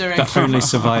opposite the direction. only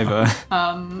survivor.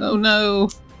 Oh no.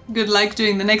 Good luck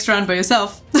doing the next round by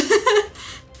yourself.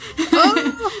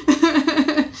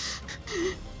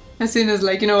 Hasina's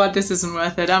like, you know what, this isn't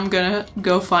worth it. I'm gonna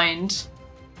go find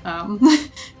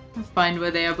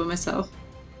where they are by myself.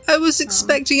 I was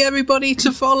expecting everybody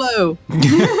to follow.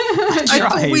 I I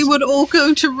thought tried. we would all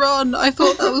go to run. I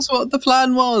thought that was what the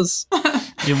plan was.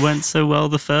 It went so well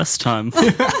the first time. She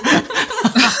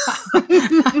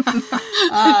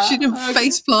didn't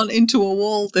faceplant into a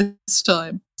wall this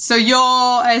time. So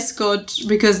your escort,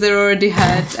 because they're already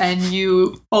had, and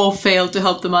you all failed to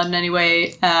help them out in any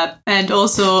way, and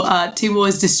also Timur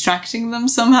is distracting them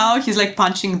somehow. He's like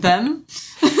punching them.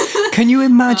 Can you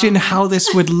imagine how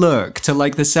this would look to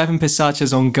like the 7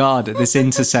 Pisachas on guard at this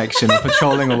intersection or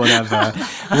patrolling or whatever,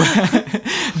 where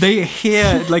they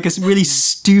hear like a really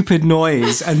stupid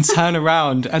noise and turn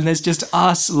around and there's just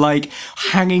us like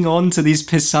hanging on to these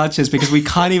Pisachas because we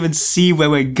can't even see where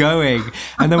we're going.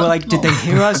 And then we're like, did they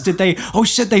hear us? Did they? Oh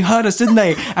shit, they heard us, didn't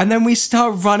they? And then we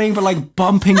start running but like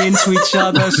bumping into each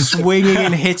other, swinging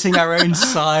and hitting our own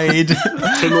side.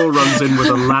 Timur runs in with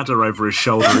a ladder over his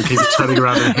shoulder and keeps turning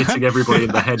around and hitting everybody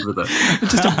in the head with it.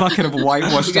 Just a bucket of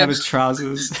whitewash down his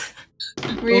trousers.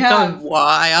 We have.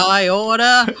 Why I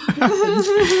order.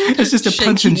 It's just a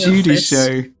Punch and Shaking your Judy fists.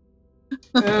 show.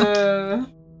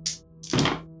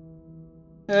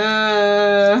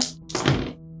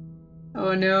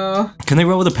 Oh no. Can they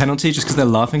roll with a penalty just because they're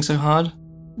laughing so hard?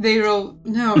 They roll.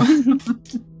 No.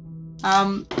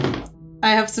 I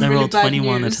have some They really rolled bad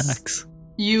 21 news. attacks.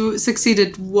 You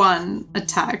succeeded 1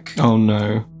 attack Oh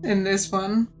no. in this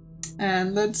one.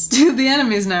 And let's do the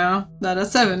enemies now. There are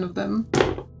 7 of them.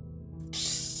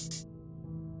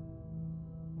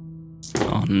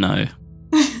 Oh no.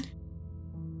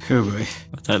 Oh boy.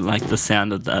 I don't like the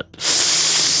sound of that.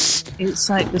 It's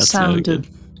like the That's sound no of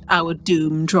our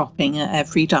doom dropping at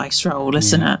every dice roll,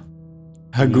 isn't it?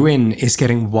 Her grin is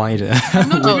getting wider. I'm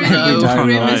not Oh, really no.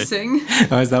 grimacing.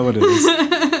 Oh, is that what it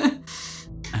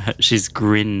is? She's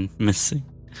grin missing.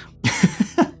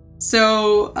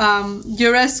 So,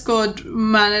 your escort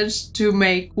managed to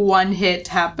make 1 hit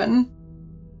happen.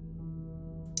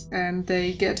 And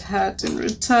they get hurt in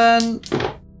return.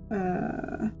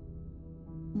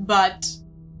 But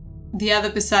the other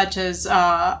Pisachas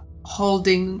are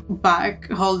holding back,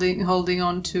 holding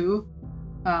on to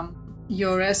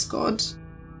your escort.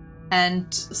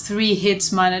 And 3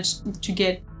 hits managed to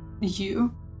get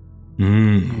you.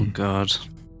 Oh god.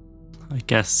 I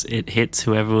guess it hits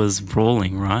whoever was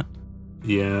brawling, right?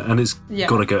 Yeah, and it's Yeah.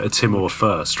 got to go to Timor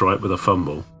first, right, with a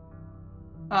fumble.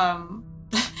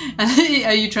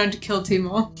 Are you trying to kill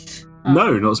Timor?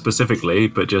 No, not specifically,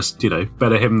 but just,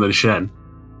 better him than Shen.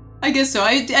 I guess so.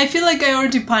 I feel like I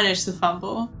already punished the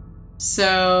fumble.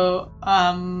 So,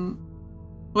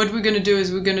 what we're gonna do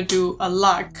is we're gonna do a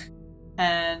luck,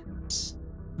 and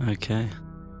Okay.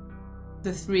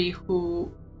 the 3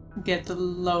 who get the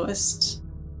lowest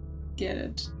get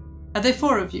it. Are there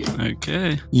 4 of you?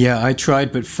 Okay. Yeah, I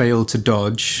tried but failed to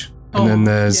dodge. And then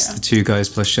there's the 2 guys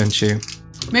plus Shenshu.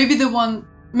 Maybe the one.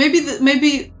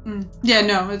 Yeah,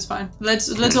 no, it's fine. Let's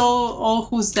all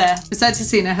who's there besides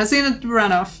Hasina. Hasina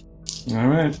ran off.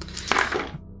 Alright.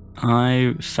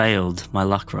 I failed my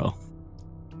luck roll.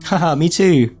 Haha, me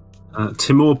too.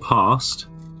 Timor passed,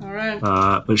 All right.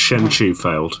 but Shen Chu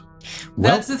failed.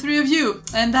 Well, That's the 3 of you,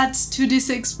 and that's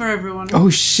 2d6 for everyone. oh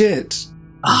shit.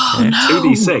 Oh no!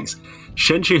 2d6.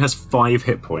 Shen Chu has 5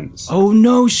 hit points. Oh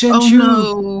no, Oh Shenshu.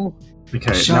 no!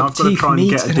 Okay, Sharp now I've got to teeth, try and meat,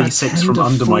 get a and a d6 from tender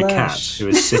under my cat, flesh. who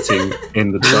is sitting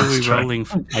in the What are dice we tray. rolling?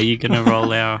 Are you gonna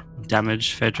roll our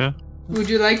damage, Fedra? Would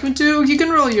you like me to? You can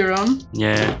roll your own.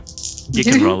 Yeah. You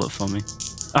can roll it for me.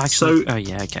 Actually, So- oh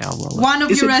yeah, okay, I'll roll it. One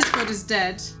of Is your it- escort is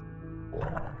dead.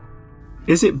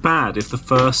 Is it bad if the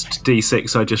first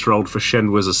d6 I just rolled for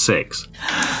Shen was a 6,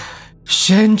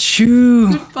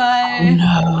 Shenshu. Goodbye.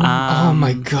 Oh my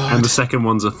and god. the second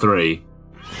one's a 3?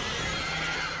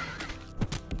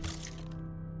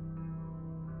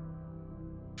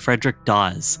 Frederick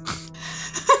dies.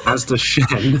 As does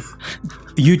Shen.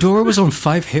 Eudora was on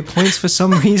 5 hit points for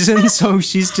some reason, so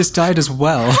she's just died as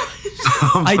well.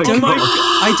 Oh my God.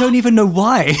 I don't even know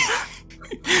why.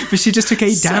 But she just took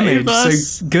 8 Save damage, us.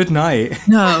 so good night.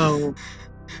 No!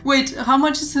 Wait, how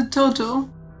much is the total?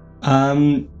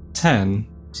 10.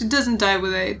 She doesn't die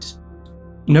with 8.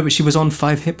 No, but she was on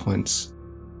 5 hit points.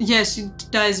 Yeah, she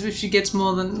dies if she gets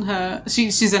more than her.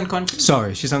 She's unconscious.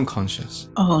 Sorry, she's unconscious.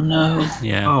 Oh no!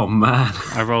 Yeah. Oh man.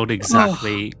 I rolled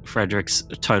exactly Frederick's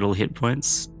total hit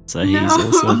points, so he's No.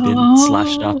 also been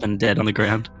slashed up and dead on the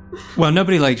ground. Well,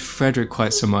 nobody liked Frederick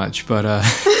quite so much, but Yeah,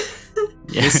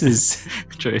 this is...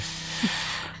 true.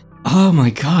 Oh my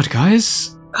god,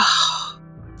 guys.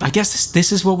 I guess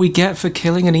this is what we get for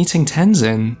killing and eating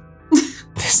Tenzin.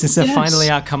 This is Yes.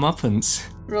 finally our comeuppance.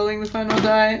 Rolling the final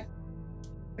die.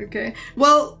 Okay.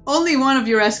 Well, only one of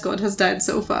your escort has died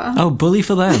so far. Oh, bully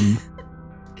for them.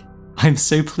 I'm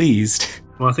so pleased.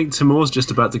 Well, I think Timor's just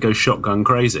about to go shotgun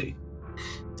crazy.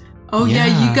 Oh yeah,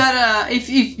 Yeah. you gotta. If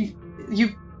you,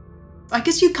 I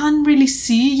guess you can't really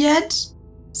see yet.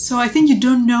 So I think you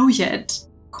don't know yet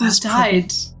who That's probably-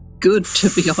 died. Good, to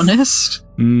be honest.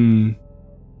 Hmm.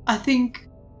 I think.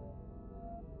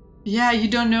 Yeah, you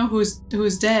don't know who's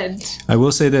dead. I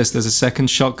will say this, there's a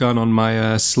second shotgun on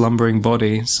my slumbering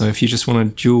body, so if you just want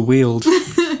to dual wield,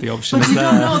 the option But is you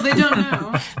don't know. there. They don't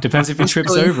know. Depends if he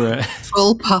trips over it.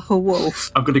 Full Papa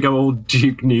Wolf. I'm going to go old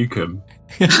Duke Nukem.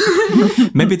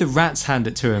 Maybe the rats hand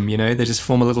it to him, they just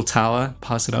form a little tower,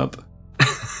 pass it up.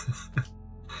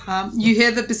 You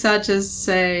hear the Pisachas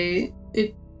say,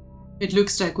 "It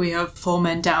looks like we have 4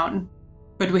 men down,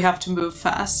 but we have to move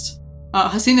fast."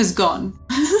 Hasina's gone.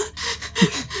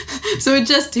 So it's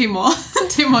just Timor.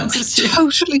 Timor's just here.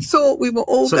 Totally thought we were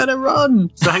all So- gonna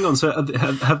run. So hang on. So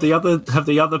have the other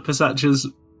Pisachas?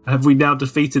 Have we now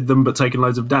defeated them but taken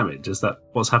loads of damage? Is that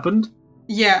what's happened?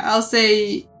 Yeah, I'll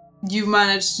say you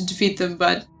managed to defeat them,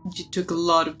 but you took a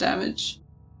lot of damage.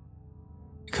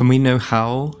 Can we know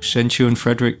how Shenshu and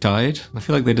Frederick died? I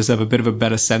feel like they deserve a bit of a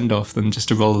better send-off than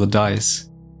just a roll of the dice.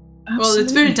 Well,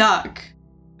 it's very dark,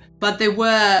 but they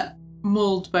were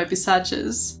mauled by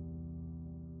Pisachas.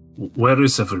 Where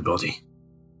is everybody?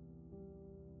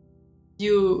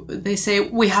 They say,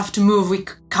 "We have to move, we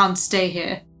can't stay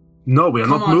here." No, we are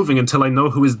Come not on. moving until I know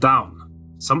who is down.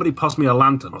 Somebody pass me a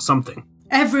lantern or something.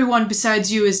 Everyone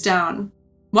besides you is down.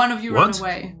 One of you What? run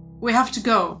away. We have to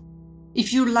go.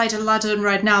 If you light a lantern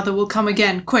right now, they will come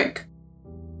again. Quick.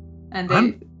 And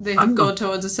they I'm go not-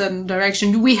 towards a certain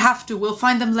direction. We have to. We'll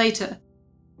find them later.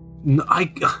 No,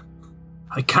 I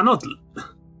cannot.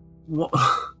 What?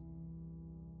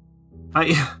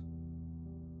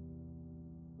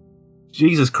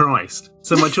 Jesus Christ.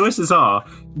 So my choices are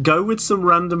go with some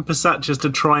random Pisachas to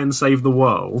try and save the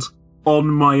world on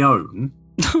my own,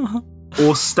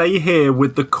 or stay here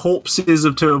with the corpses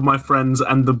of 2 of my friends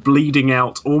and the bleeding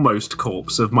out almost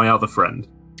corpse of my other friend.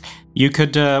 You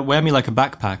could wear me like a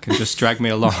backpack and just drag me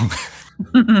along.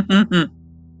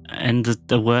 And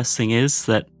the worst thing is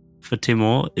that for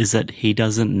Timur is that he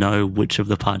doesn't know which of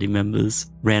the party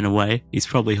members ran away. He's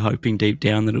probably hoping deep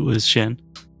down that it was Shen.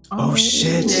 Oh,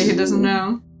 shit. Yeah, he doesn't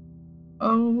know.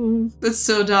 Oh, That's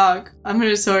so dark. I'm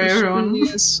really sorry, everyone.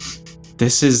 Yes.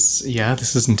 This is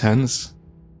intense.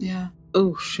 Yeah.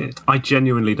 Oh, Shit. I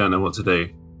genuinely don't know what to do.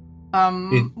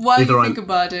 While either you I- think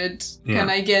about it, Yeah. can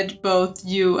I get both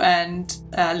you and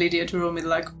Lydia to roll me the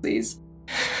luck, please?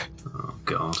 Oh,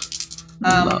 God.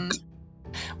 Um,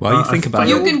 While you think about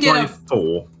You it, can get by a-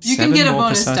 4. you can 7 get a more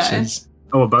bonus Pisachas.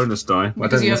 Oh, a bonus die. I don't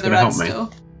because think you that's have the going to help rat me.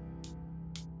 still.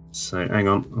 So, hang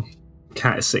on.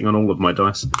 Cat is sitting on all of my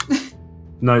dice.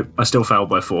 No, I still failed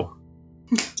by 4.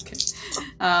 Okay.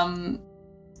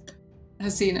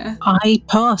 Hasina. I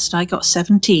passed. I got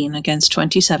 17 against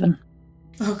 27.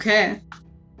 Okay.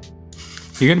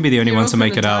 You're going to be the only You're one to gonna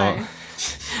make it out. die.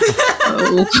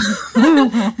 Oh.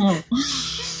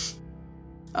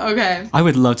 Okay. I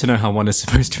would love to know how one is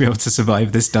supposed to be able to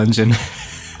survive this dungeon.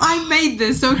 I made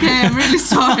this, okay? I'm really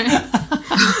sorry.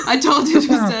 I told you it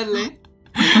was deadly.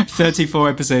 34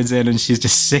 episodes in and she's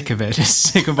just sick of it. Just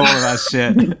sick of all of that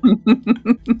shit.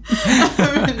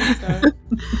 I'm really sorry.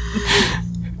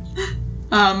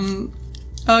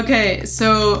 Okay,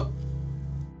 so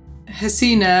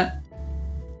Hasina,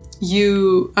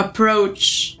 you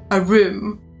approach a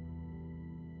room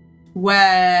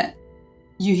where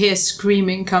you hear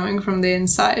screaming coming from the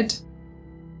inside.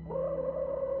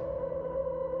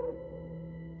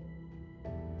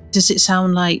 Does it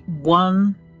sound like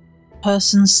one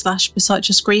person /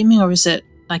 Pisacha screaming, or is it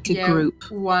like a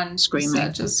group? One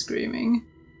screaming. just screaming.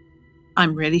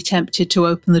 I'm really tempted to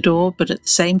open the door, but at the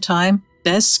same time,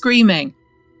 there's screaming.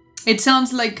 It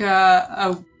sounds like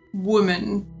a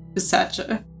woman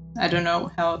Pisacha. I don't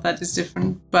know how that is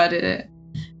different, but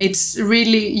it's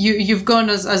really you've gone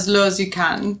as low as you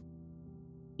can.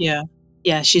 Yeah.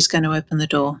 Yeah, she's going to open the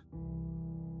door.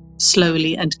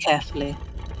 Slowly and carefully.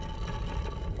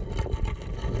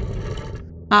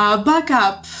 Back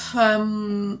up.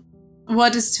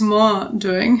 What is Timur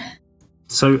doing?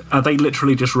 So, are they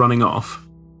literally just running off?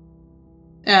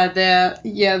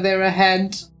 They're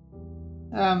ahead,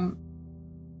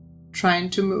 trying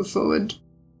to move forward.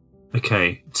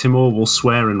 Okay, Timur will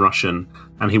swear in Russian,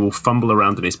 and he will fumble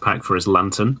around in his pack for his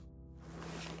lantern.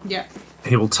 Yeah.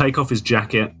 He will take off his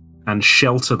jacket and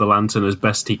shelter the lantern as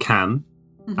best he can,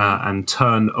 and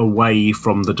turn away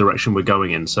from the direction we're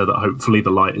going in, so that hopefully the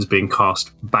light is being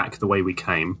cast back the way we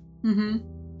came. Mm-hmm.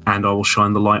 And I will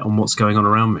shine the light on what's going on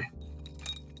around me.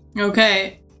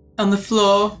 Okay. On the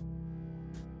floor,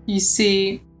 you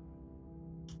see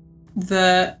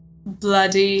the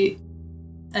bloody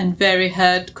and very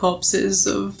hurt corpses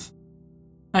of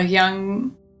a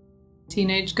young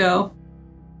teenage girl.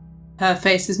 Her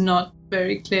face is not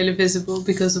very clearly visible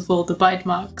because of all the bite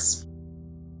marks.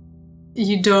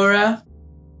 Eudora,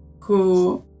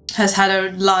 who has had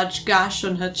a large gash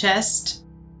on her chest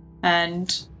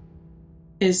and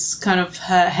is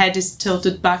her head is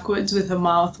tilted backwards with her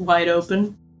mouth wide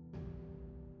open.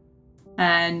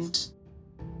 And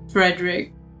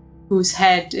Frederick, whose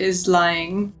head is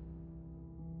lying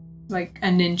like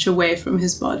an inch away from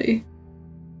his body.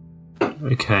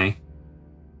 Okay.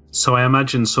 So I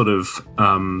imagine sort of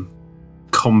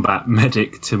combat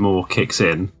medic Timur kicks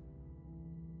in.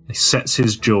 He sets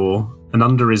his jaw, and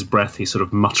under his breath he's sort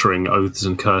of muttering oaths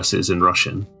and curses in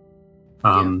Russian.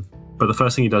 But the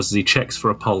first thing he does is he checks for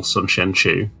a pulse on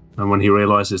Shenchu, and when he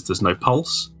realises there's no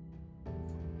pulse,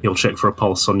 he'll check for a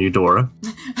pulse on Eudora.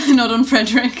 Not on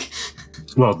Frederick.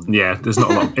 Well, yeah, there's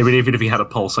not a lot. I mean, even if he had a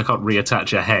pulse, I can't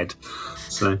reattach a head.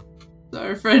 So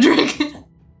Sorry, Frederick.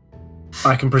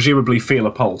 I can presumably feel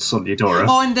a pulse on Eudora.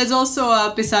 Oh, and there's also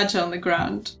a Pisacha on the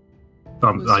ground.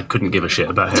 I couldn't give a shit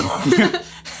about him.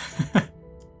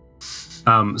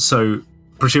 So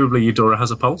presumably Eudora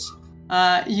has a pulse?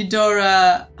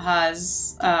 Eudora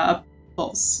has a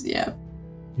pulse, yeah.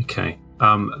 Okay.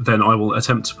 then I will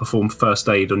attempt to perform first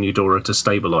aid on Eudora to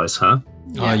stabilise her.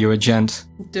 Oh, you're a gent.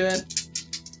 Do it.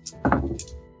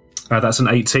 That's an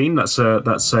 18. That's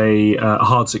a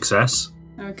hard success.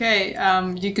 Okay,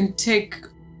 you can take...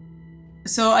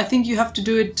 So I think you have to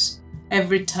do it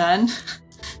every turn.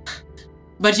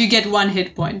 But you get 1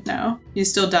 hit point now. You're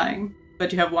still dying,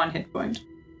 but you have 1 hit point.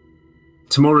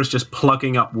 Tamura's just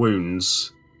plugging up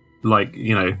wounds, like,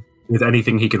 with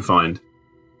anything he can find.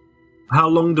 How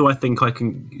long do I think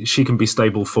she can be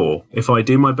stable for? If I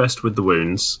do my best with the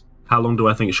wounds, how long do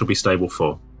I think she'll be stable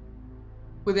for?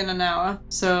 Within an hour,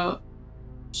 so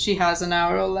she has an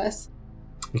hour or less.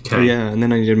 Okay. Oh, yeah, and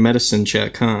then I need a medicine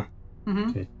check, huh? Mm-hmm.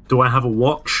 Okay. Do I have a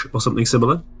watch or something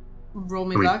similar? Roll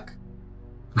me luck.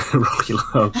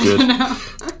 Oh, good.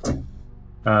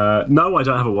 No, I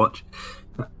don't have a watch.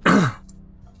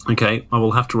 Okay, I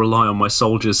will have to rely on my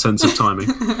soldier's sense of timing.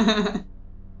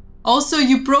 Also,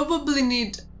 you probably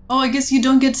need... Oh, I guess you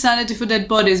don't get sanity for dead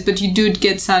bodies, but you do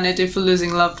get sanity for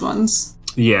losing loved ones.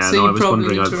 Yeah, so no, you I was probably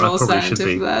wondering. need to I roll probably sanity should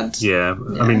be. For that. Yeah,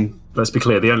 I mean, let's be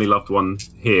clear. The only loved one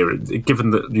here,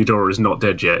 given that Eudora is not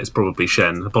dead yet, is probably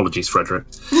Shen. Apologies, Frederick.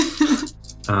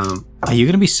 Are you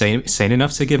going to be sane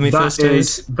enough to give me first aid?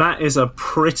 That is a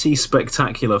pretty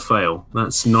spectacular fail.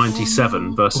 That's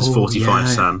 97 versus 45,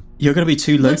 Sam. You're going to be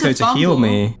too That's loco a to heal fumble.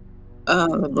 me.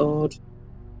 Oh, Lord.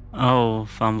 Oh,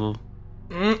 fumble.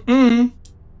 Mm-mm.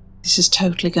 This is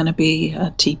totally going to be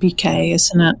a TPK,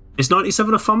 isn't it? Is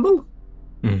 97 a fumble?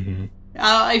 Mm-hmm.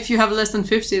 If you have less than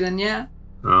 50, then yeah.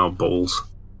 Oh, balls.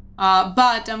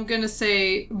 But I'm gonna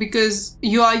say, because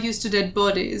you are used to dead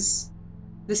bodies,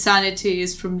 the sanity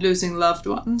is from losing loved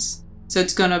ones. So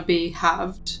it's gonna be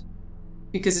halved.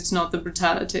 Because it's not the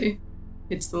brutality,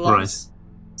 it's the loss.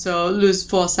 Right. So lose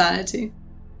 4 sanity.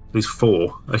 Lose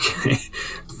 4. Okay.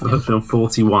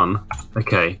 41.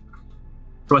 Okay.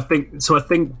 So I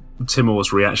think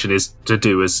Timur's reaction is to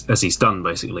do as he's done,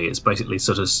 basically. It's basically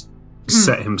sort of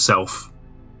set himself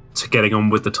to getting on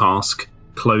with the task,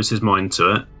 close his mind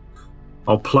to it.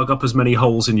 I'll plug up as many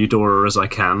holes in Eudora as I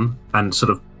can and sort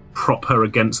of prop her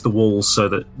against the walls so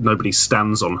that nobody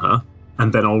stands on her.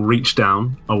 And then I'll reach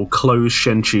down, I will close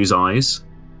Shenchu's eyes,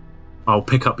 I'll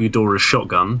pick up Eudora's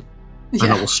shotgun, and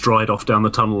I will stride off down the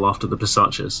tunnel after the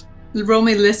Pisachas. Roll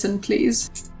me listen, please.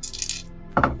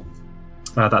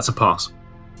 That's a pass.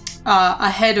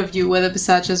 Ahead of you, where the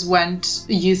Pisachas went,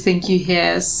 you think you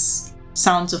hear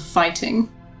sounds of fighting.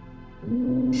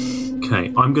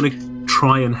 Okay, I'm going to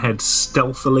try and head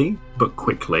stealthily, but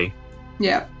quickly.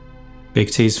 Yeah. Big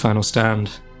T's final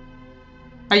stand.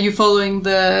 Are you following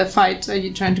the fight? Are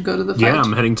you trying to go to the fight? Yeah,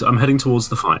 I'm heading towards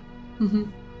the fight.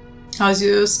 Mm-hmm. How's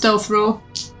your stealth roll?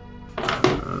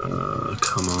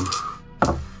 Come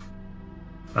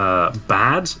on.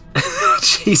 Bad?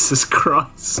 Jesus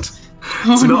Christ.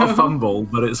 It's not a fumble,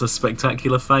 but it's a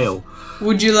spectacular fail.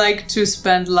 Would you like to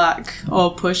spend luck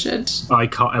or push it? I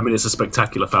can't. I mean, it's a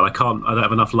spectacular fail. I don't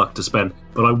have enough luck to spend,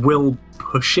 but I will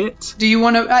push it. Do you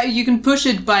want to? You can push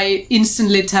it by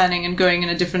instantly turning and going in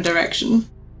a different direction,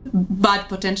 but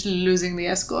potentially losing the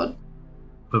escort.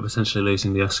 But potentially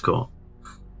losing the escort.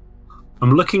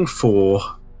 I'm looking for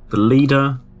the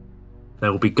leader. They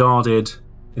will be guarded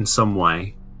in some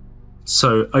way.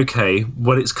 So, okay,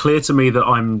 when it's clear to me that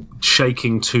I'm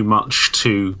shaking too much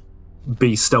to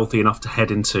be stealthy enough to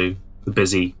head into the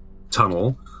busy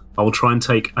tunnel, I will try and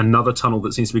take another tunnel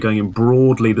that seems to be going in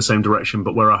broadly the same direction,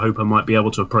 but where I hope I might be able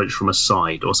to approach from a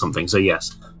side or something. So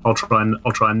yes, I'll try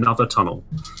another tunnel.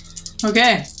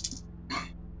 Okay.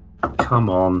 Come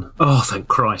on. Oh, thank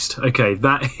Christ. Okay,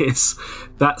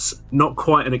 that's not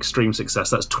quite an extreme success.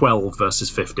 That's 12 versus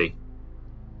 50.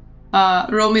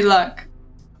 Roll me luck.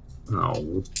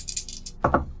 Oh.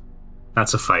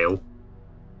 That's a fail.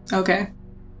 Okay.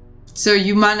 So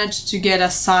you managed to get a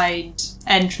side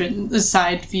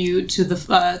view to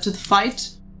the fight,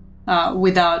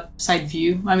 without side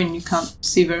view. I mean, you can't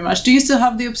see very much. Do you still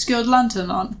have the obscured lantern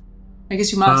on? I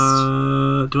guess you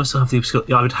must. Do I still have the obscured?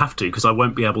 Yeah, I would have to, because I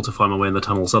won't be able to find my way in the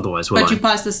tunnels otherwise, will I? But you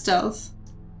passed the stealth.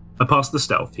 I passed the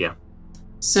stealth, yeah.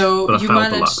 So you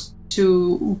managed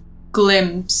to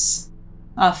glimpse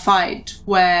a fight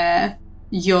where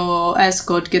your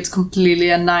escort gets completely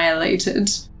annihilated.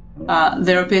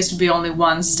 There appears to be only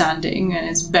one standing, and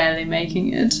it's barely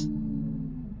making it.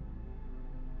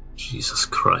 Jesus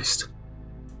Christ.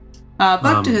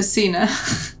 Back to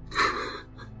Hasina.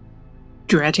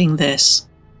 Dreading this.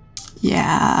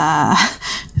 Yeah.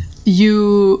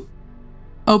 You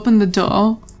open the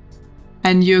door,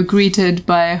 and you're greeted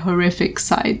by a horrific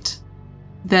sight.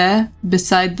 There,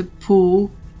 beside the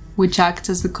pool, which acts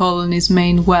as the colony's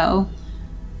main well,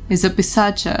 is a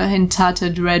Pisacha in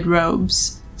tattered red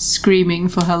robes, screaming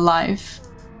for her life.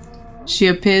 She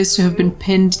appears to have been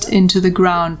pinned into the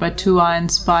ground by 2 iron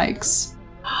spikes.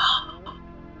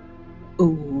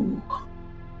 Ooh.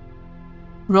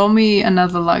 Roll me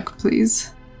another luck,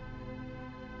 please.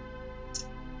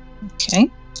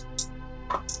 Okay.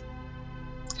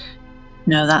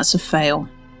 No, that's a fail.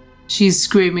 She's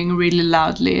screaming really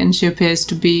loudly and she appears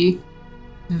to be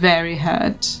very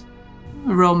hurt.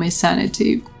 Roll me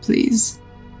sanity, please,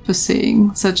 for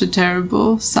seeing such a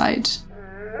terrible sight.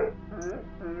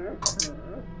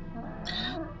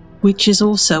 Which is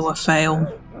also a fail.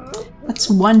 That's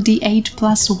 1d8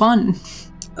 plus 1.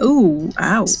 Ooh,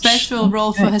 ouch. Special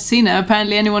roll for Hasina.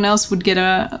 Apparently anyone else would get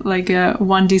a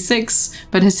 1d6,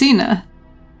 but Hasina,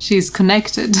 she's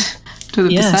connected to the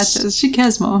Pisachas. She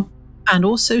cares more. And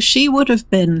also she would have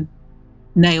been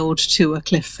nailed to a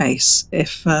cliff face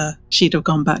if she'd have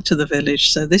gone back to the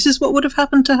village. So this is what would have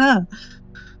happened to her.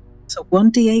 So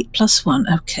 1d8 plus 1.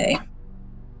 Okay.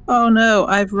 Oh no,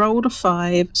 I've rolled a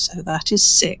 5, so that is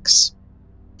 6.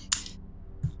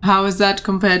 How is that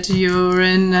compared to your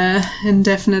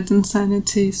indefinite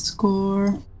insanity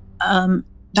score?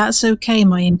 That's okay.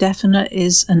 My indefinite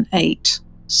is an 8,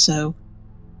 so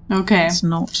okay. It's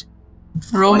not.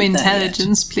 Roll me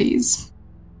intelligence, please.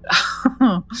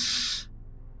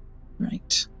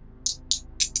 Right.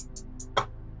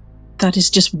 That is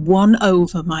just 1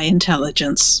 over my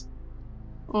intelligence.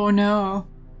 Oh no.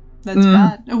 That's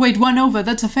bad. Oh, wait, 1 over,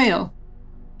 that's a fail.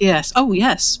 Yes. Oh,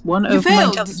 yes. 1 over you failed. my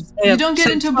intelligence. You don't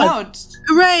get into a bout.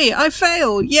 Hooray! I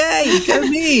fail! Yay! Go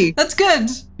me! That's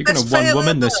good. You're going to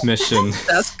one-woman this mission.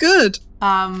 That's good.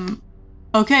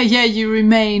 Okay, yeah, you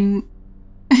remain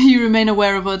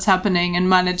aware of what's happening and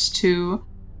manage to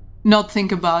not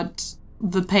think about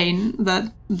the pain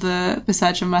that the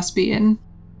Pisacha must be in,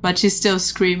 but she's still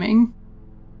screaming.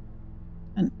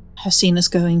 And Hasina's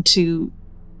going to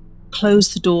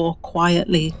close the door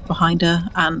quietly behind her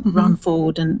and run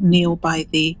forward and kneel by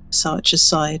the Pisacha's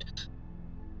side.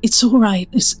 It's all right.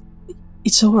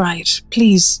 It's all right.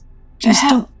 Please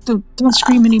don't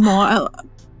scream anymore.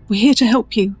 We're here to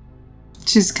help you.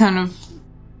 She's kind of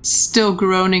still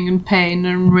groaning in pain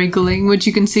and wriggling, which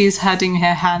you can see is hurting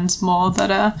her hands more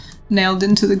that are nailed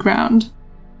into the ground.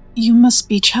 You must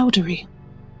be Chowdhury.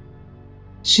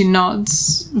 She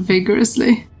nods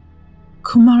vigorously.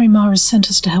 Kumari Mara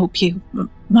sent us to help you.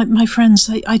 My friends,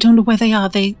 I don't know where they are.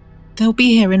 They'll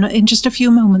be here in just a few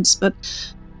moments, but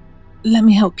let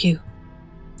me help you.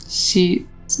 She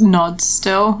nods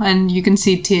still, and you can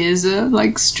see tears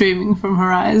are streaming from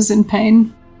her eyes in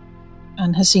pain.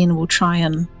 And Hasina will try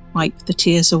and wipe the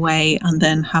tears away and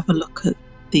then have a look at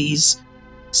these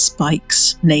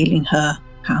spikes nailing her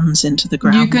hands into the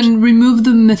ground. You can remove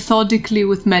them methodically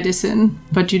with medicine,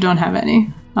 but you don't have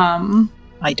any.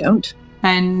 I don't.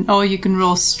 Or you can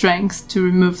roll strength to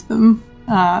remove them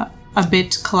a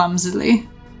bit clumsily.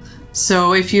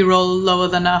 So if you roll lower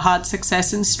than a hard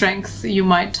success in strength, you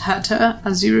might hurt her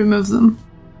as you remove them.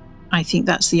 I think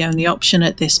that's the only option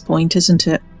at this point, isn't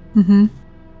it? Mm-hmm.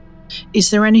 Is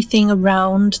there anything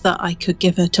around that I could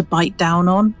give her to bite down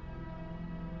on?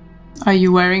 Are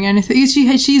you wearing anything?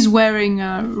 She's wearing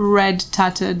a red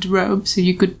tattered robe, so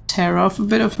you could tear off a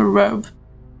bit of her robe.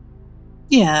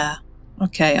 Yeah.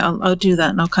 Okay, I'll do that,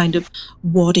 and I'll kind of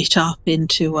wad it up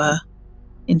into a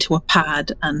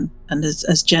pad and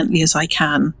as gently as I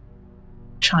can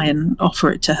try and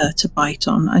offer it to her to bite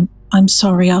on. I'm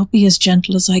sorry, I'll be as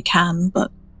gentle as I can,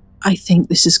 but I think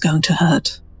this is going to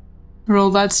hurt. Roll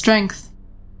that strength.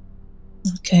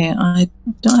 Okay, I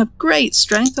don't have great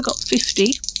strength. I got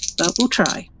 50, but we'll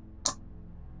try.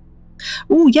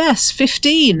 Oh yes,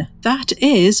 15. That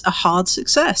is a hard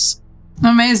success.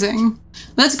 Amazing.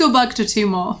 Let's go back to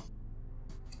Timor.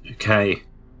 Okay.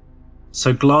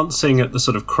 So glancing at the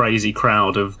sort of crazy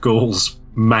crowd of ghouls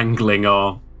mangling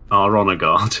our honor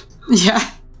guard.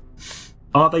 Yeah.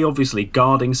 Are they obviously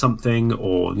guarding something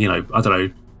or, I don't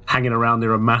know, hanging around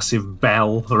near a massive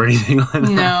bell or anything like that?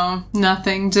 No,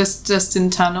 nothing. Just in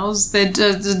tunnels. There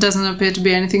doesn't appear to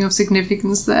be anything of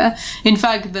significance there. In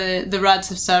fact, the rats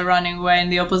have started running away in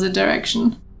the opposite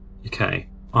direction. Okay.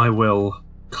 I will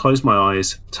close my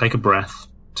eyes, take a breath,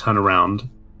 turn around,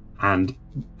 and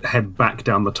head back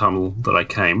down the tunnel that I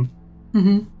came.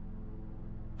 Mm-hmm.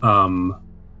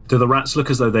 Do the rats look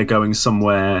as though they're going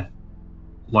somewhere,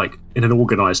 in an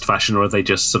organised fashion, or are they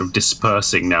just sort of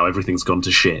dispersing now everything's gone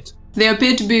to shit? They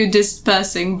appear to be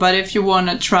dispersing, but if you want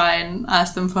to try and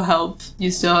ask them for help,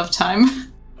 you still have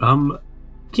time.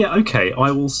 Yeah, okay.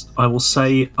 I will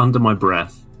say under my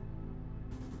breath,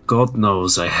 God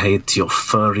knows I hate your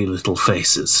furry little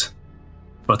faces.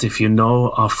 But if you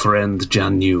know our friend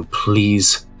Jian Yu,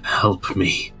 please help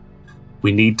me.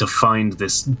 We need to find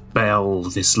this Bell,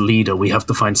 this leader. We have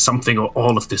to find something, or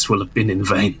all of this will have been in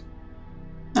vain.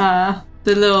 The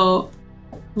little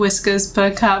whiskers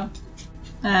perk up,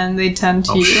 and they turn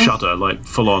to I'll you. shudder, like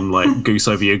full on, like goose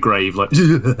over your grave, like.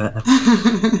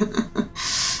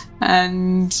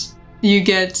 And you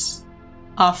get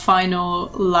a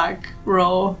final luck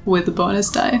roll with the bonus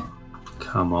die.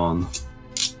 Come on.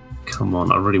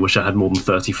 I really wish I had more than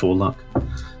 34 luck.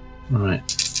 Right.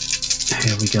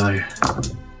 Here we go.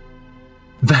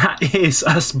 That is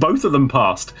us. Both of them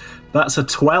passed. That's a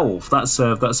 12. That's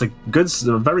a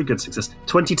very good success.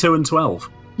 22 and 12.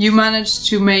 You managed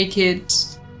to make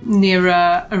it near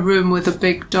a room with a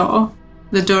big door.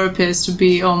 The door appears to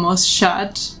be almost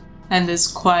shut, and there's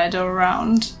quiet all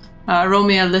around. Roll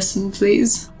me a listen,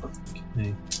 please.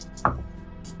 Okay.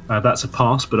 That's a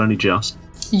pass, but only just.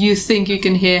 You think you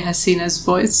can hear Hasina's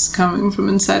voice coming from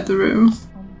inside the room.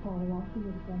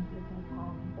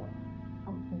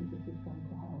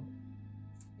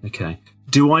 Okay.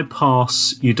 Do I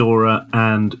pass Eudora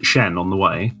and Shen on the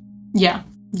way? Yeah.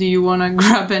 Do you want to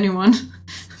grab anyone?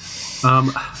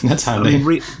 That's I handy.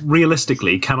 mean,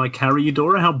 realistically, can I carry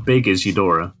Eudora? How big is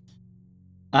Eudora?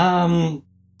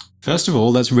 First of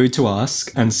all, that's rude to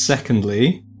ask, and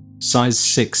secondly, size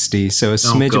 60, so a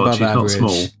smidge God, above she's not average.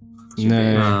 small.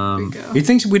 No. You'd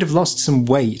think we'd have lost some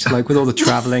weight, like with all the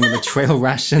travelling and the trail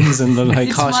rations and the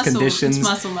It's harsh muscle. conditions. It's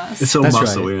muscle mass. It's all That's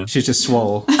muscle, right. yeah. She's just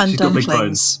swole. And She's got big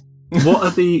dumplings. What are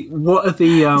the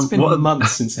It's been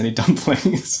months since any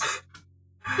dumplings.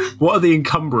 what are the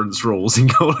encumbrance rules in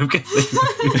Call of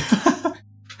Cthulhu?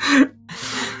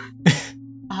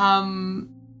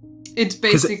 It's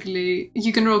basically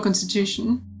you can roll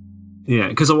Constitution. Yeah,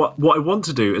 because what I want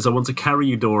to do is I want to carry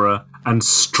Eudora and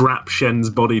strap Shen's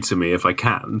body to me if I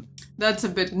can. That's a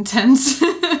bit intense.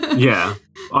 Yeah.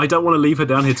 I don't want to leave her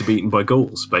down here to be eaten by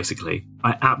ghouls, basically.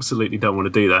 I absolutely don't want to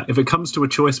do that. If it comes to a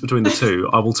choice between the two,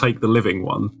 I will take the living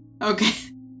one. Okay.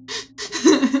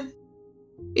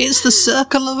 It's the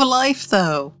circle of a life,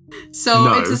 though. So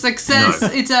No, it's a success. no.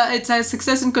 It's a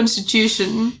success in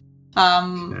Constitution.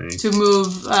 Okay. To move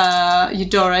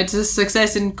Eudora. It's a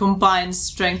success in combined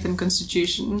strength and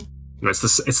Constitution. No, it's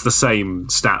the same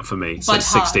stat for me, so But it's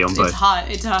 60 hard. on both. It's hard.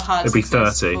 It's a hard It'd be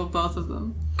success 30. for both of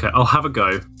them. Okay, I'll have a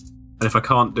go. And if I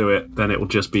can't do it, then it will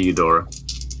just be Eudora.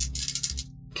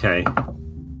 Okay.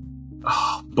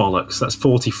 Oh, bollocks. That's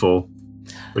 44,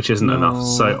 which isn't enough.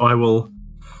 So I will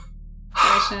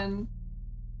Session.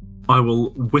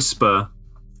 whisper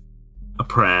a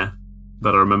prayer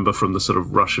that I remember from the sort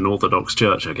of Russian Orthodox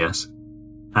Church, I guess.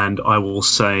 And I will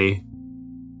say,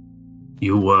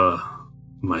 "You were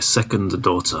my second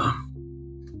daughter.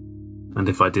 And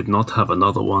if I did not have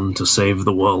another one to save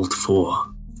the world for,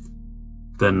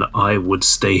 then I would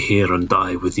stay here and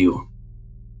die with you."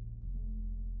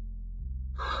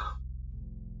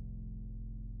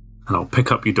 And I'll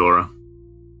pick up Eudora.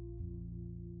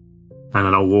 And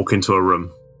then I'll walk into a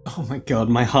room. Oh my god,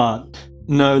 my heart.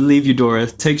 No, leave Eudora.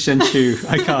 Take Shen-Chu.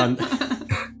 I can't.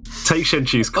 Take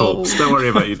Shen-Chu's corpse. Don't worry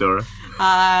about Eudora.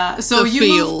 So The you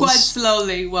feels. move quite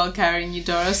slowly while carrying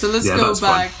Eudora. So let's Yeah, go that's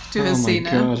fine. back to Oh my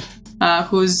Hasina, god.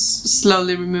 who's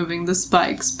slowly removing the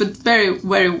spikes. But very,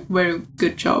 very, very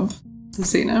good job,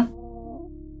 Hasina.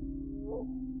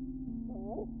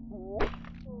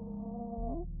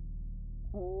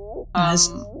 Has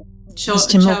Chowdhury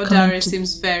Timur come into-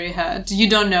 seems very hurt. You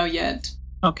don't know yet.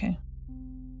 Okay.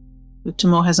 But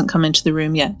Timur hasn't come into the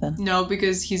room yet, then. No,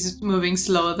 because he's moving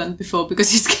slower than before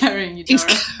because he's carrying He's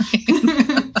Eudora.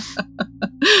 carrying.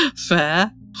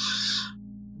 Fair.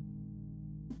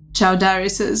 Chowdhury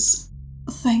says,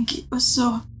 "Thank you,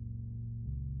 so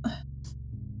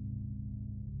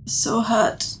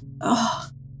hurt. Oh,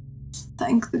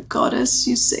 thank the goddess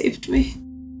you saved me."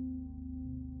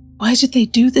 Why did they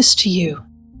do this to you?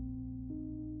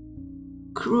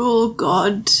 Cruel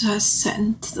god has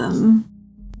sent them.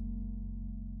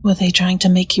 Were they trying to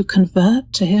make you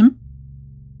convert to him?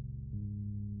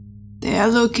 They are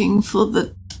looking for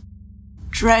the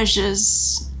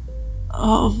treasures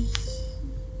of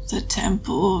the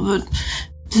temple, but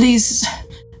please,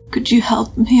 could you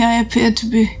help me? I appear to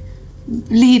be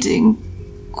bleeding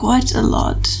quite a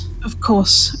lot. Of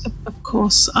course.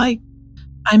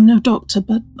 I'm no doctor,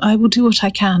 but I will do what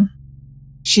I can.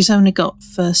 She's only got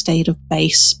first aid of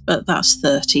base, but that's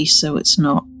 30, so it's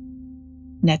not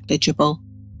negligible.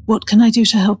 What can I do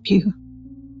to help you?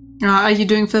 Are you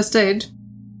doing first aid?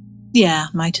 Yeah,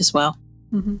 might as well.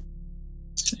 Mm-hmm.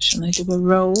 So shall I do a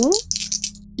roll?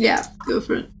 Yeah, go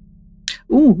for it.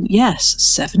 Ooh, yes,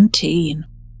 17.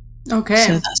 Okay.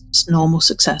 So that's just normal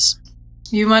success.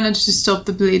 You managed to stop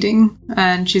the bleeding,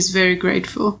 and she's very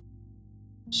grateful.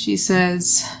 She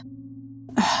says,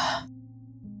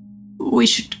 we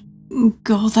should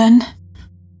go then.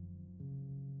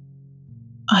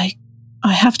 I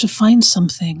have to find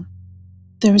something.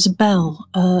 There is a bell,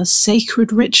 a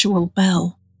sacred ritual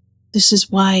bell. This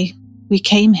is why we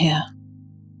came here,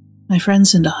 my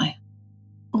friends and I.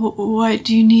 Why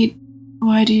do you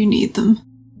need them?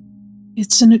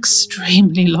 It's an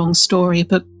extremely long story,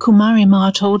 but Kumari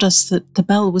Ma told us that the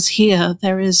bell was here.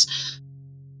 There is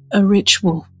a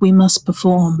ritual we must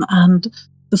perform, and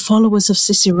the followers of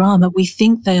Sisirama, we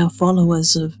think they are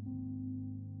followers of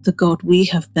the god we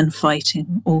have been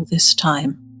fighting all this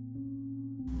time.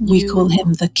 We call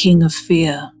him the King of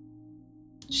Fear.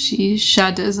 She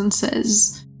shudders and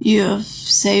says, "You have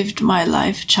saved my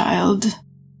life, child.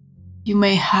 You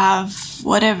may have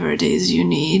whatever it is you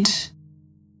need,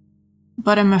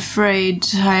 but I'm afraid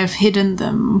I have hidden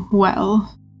them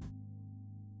well.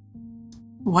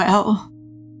 Well,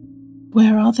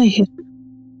 Where are they hidden?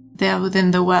 they're within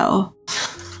the well."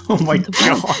 Oh my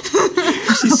god.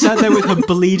 She sat there with her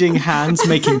bleeding hands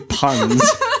making puns.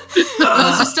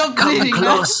 Oh, so stop bleeding.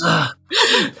 Closer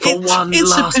for one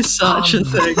last It's such a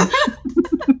thing.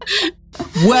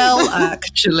 Well,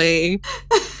 actually,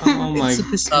 Oh my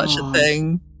it's such a God.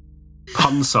 thing.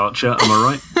 Pun Sarcher, am I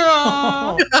right?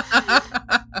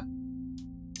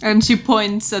 And she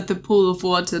points at the pool of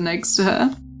water next to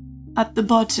her. At the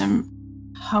bottom,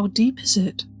 How deep is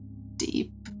it?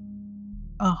 deep.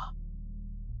 Oh,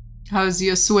 How's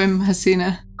your swim,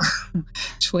 Hasina?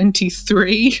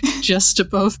 23, just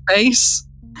above base.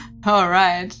 All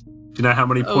right. Do you know how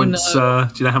many Oh, points? no.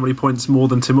 Do you know how many points more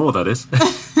than Timur that is?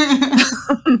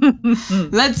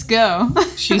 Let's go.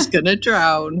 She's gonna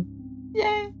drown.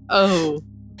 Yay. Oh,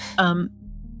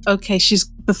 okay.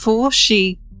 Before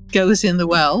she goes in the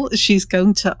well, she's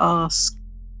going to ask.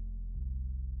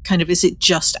 Kind of, is it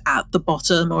just at the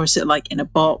bottom, or is it like in a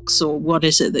box, or what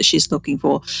is it that she's looking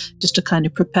for? Just to kind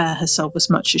of prepare herself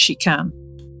as much as she can.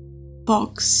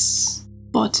 Box.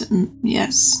 Bottom.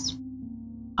 Yes.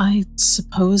 I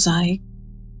suppose I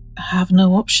have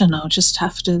no option. I'll just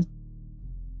have to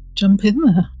jump in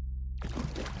there.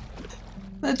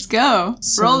 Let's go.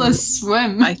 So, Roll a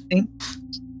swim. I think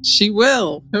she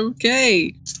will.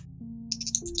 Okay.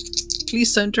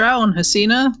 Please don't drown,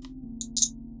 Hasina.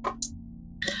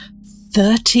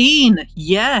 13.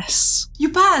 Yes. You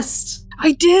passed.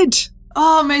 I did.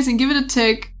 Oh, amazing. Give it a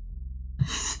tick.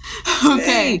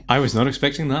 Okay. I was not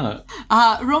expecting that.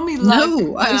 Roll me luck.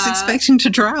 No, I was expecting to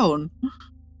drown.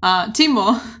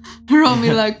 Timo, roll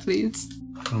me luck, please.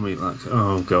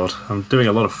 Oh god, I'm doing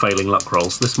a lot of failing luck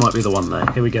rolls. This might be the one there.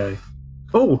 Here we go.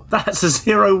 Oh, that's a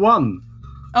 0-1.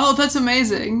 Oh, that's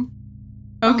amazing.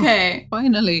 Okay.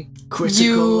 Finally.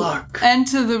 You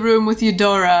enter the room with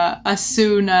Eudora as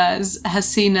soon as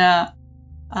Hasina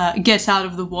gets out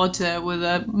of the water with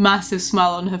a massive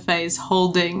smile on her face,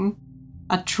 holding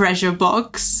a treasure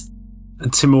box.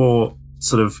 And Timur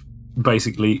sort of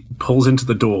basically pulls into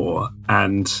the door,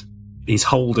 and he's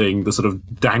holding the sort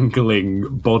of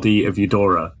dangling body of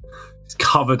Eudora. It's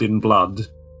covered in blood.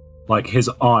 Like, his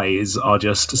eyes are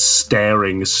just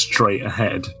staring straight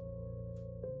ahead.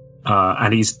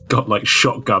 And he's got, like,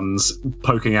 shotguns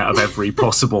poking out of every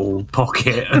possible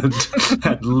pocket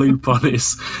and loop on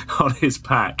his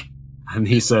pack. And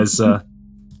he says,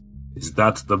 "Is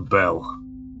that the bell?"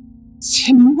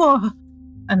 Timur.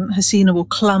 And Hasina will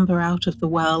clamber out of the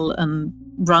well and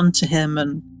run to him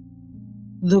and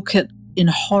look in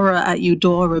horror at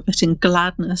Eudora, but in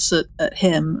gladness at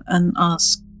him, and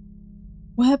ask,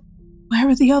 Where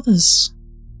are the others?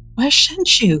 Where's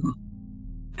Shenshu?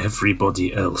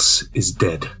 Everybody else is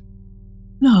dead.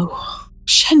 No,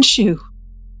 Shenshu.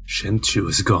 Shenchu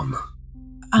is gone.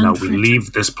 And Now we Frederick.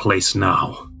 leave this place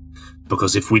now.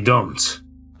 Because if we don't,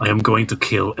 I am going to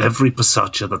kill every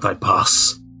Pasacha that I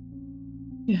pass.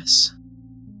 Yes.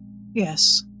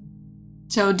 Yes.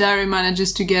 Chaudhary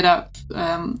manages to get up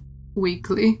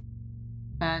weakly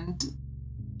and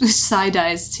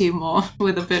side-eyes Timur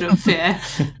with a bit of fear,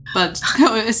 but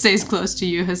stays close to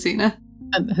you, Hasina.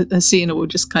 And Hasina will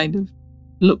just kind of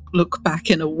look back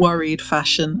in a worried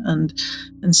fashion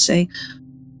and say,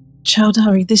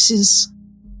 Chaudhary, this is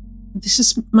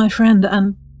my friend,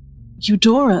 and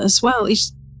Eudora as well.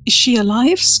 Is she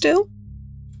alive still?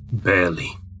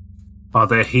 Barely. Are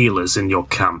there healers in your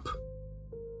camp?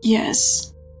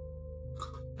 Yes.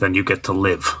 Then you get to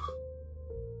live.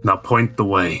 Now point the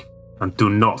way, and do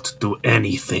not do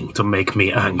anything to make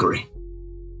me angry.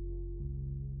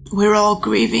 We're all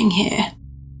grieving here.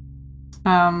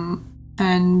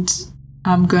 And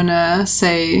I'm gonna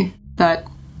say that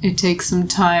it takes some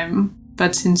time,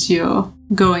 but since you're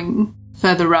going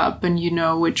further up and you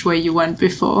know which way you went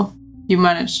before, you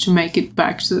manage to make it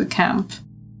back to the camp.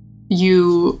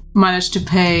 You manage to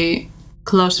pay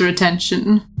closer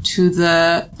attention to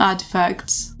the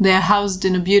artifacts. They are housed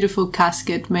in a beautiful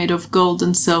casket made of gold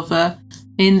and silver,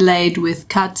 inlaid with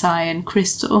cat's eye and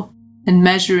crystal, and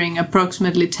measuring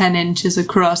approximately 10 inches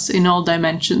across in all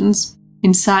dimensions.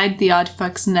 Inside, the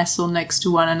artifacts nestle next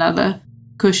to one another,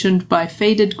 cushioned by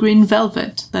faded green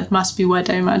velvet that must be wet,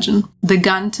 I imagine. The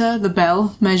Ganta, the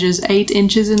bell, measures 8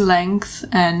 inches in length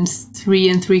and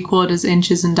 3 3/4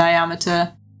 inches in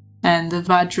diameter, and the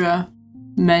Vajra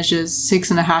measures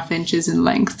 6.5 inches in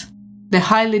length. The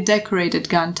highly decorated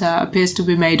Ganta appears to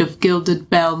be made of gilded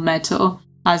bell metal,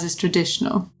 as is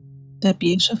traditional. They're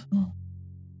beautiful.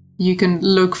 You can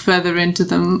look further into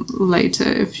them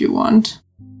later if you want.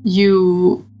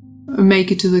 You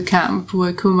make it to the camp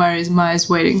where Kumari's Ma is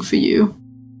waiting for you.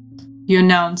 You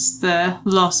announce the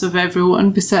loss of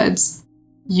everyone besides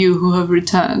you who have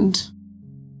returned.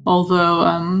 Although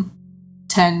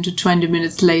 10 to 20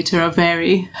 minutes later, a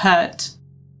very hurt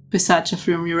Pisacha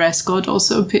from your escort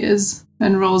also appears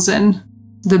and rolls in.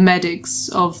 The medics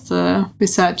of the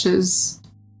Pisachas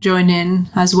join in,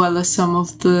 as well as some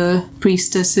of the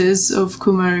priestesses of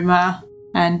Kumari Ma,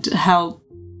 and help.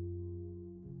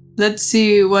 Let's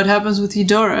see what happens with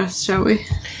Eudora, shall we?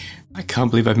 I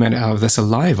can't believe I've made it out of this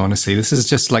alive, honestly. This is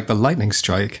just like the lightning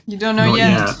strike. You don't know Not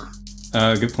yet.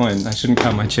 Good point. I shouldn't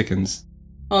count my chickens.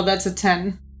 Oh, that's a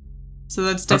 10. So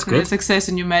that's definitely a good. success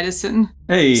in your medicine.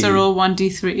 Hey! So roll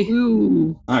 1d3.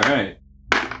 Ooh. Alright.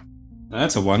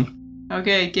 That's a 1.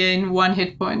 Okay, gain 1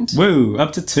 hit point. Woo!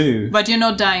 Up to 2. But you're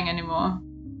not dying anymore.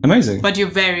 Amazing. But you're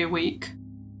very weak.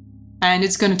 And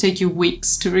it's going to take you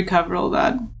weeks to recover all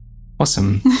that.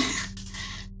 Awesome.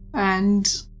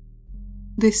 And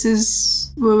this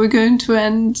is where we're going to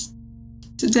end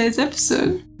today's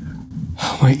episode.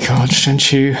 Oh my god,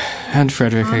 Shenchu and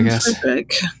Frederick, I guess.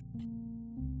 Frederick.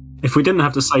 If we didn't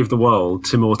have to save the world,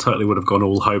 Timur totally would have gone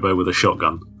all hobo with a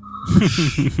shotgun.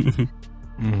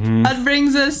 Mm-hmm. That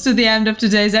brings us to the end of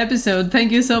today's episode.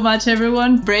 Thank you so much,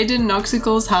 everyone. Braden,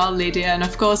 Noxicals, Hal, Lydia, and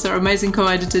of course our amazing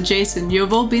co-editor Jason.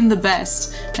 You've all been the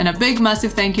best. And a big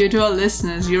massive thank you to our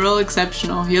listeners. You're all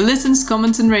exceptional. Your listens,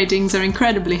 comments, and ratings are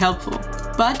incredibly helpful.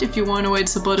 But if you want a way to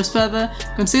support us further,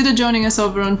 consider joining us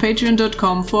over on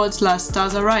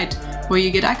patreon.com/starsareright, where you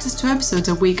get access to episodes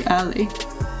a week early.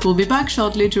 We'll be back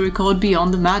shortly to record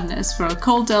Beyond the Madness for our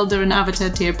Cold Elder and Avatar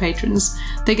tier patrons.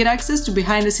 They get access to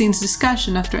behind-the-scenes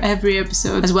discussion after every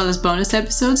episode, as well as bonus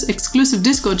episodes, exclusive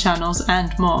Discord channels,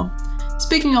 and more.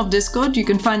 Speaking of Discord, you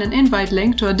can find an invite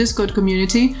link to our Discord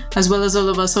community, as well as all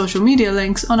of our social media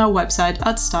links on our website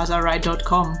at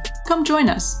starsareright.com. Come join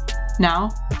us.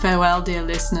 Now, farewell, dear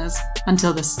listeners,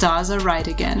 until the stars are right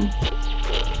again.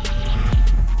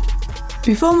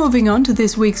 Before moving on to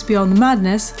this week's Beyond the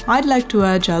Madness, I'd like to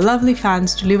urge our lovely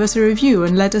fans to leave us a review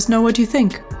and let us know what you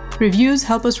think. Reviews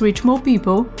help us reach more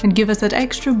people and give us that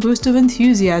extra boost of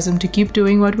enthusiasm to keep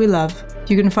doing what we love.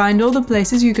 You can find all the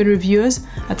places you can review us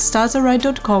at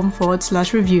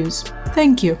starsareright.com/reviews.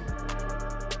 Thank you.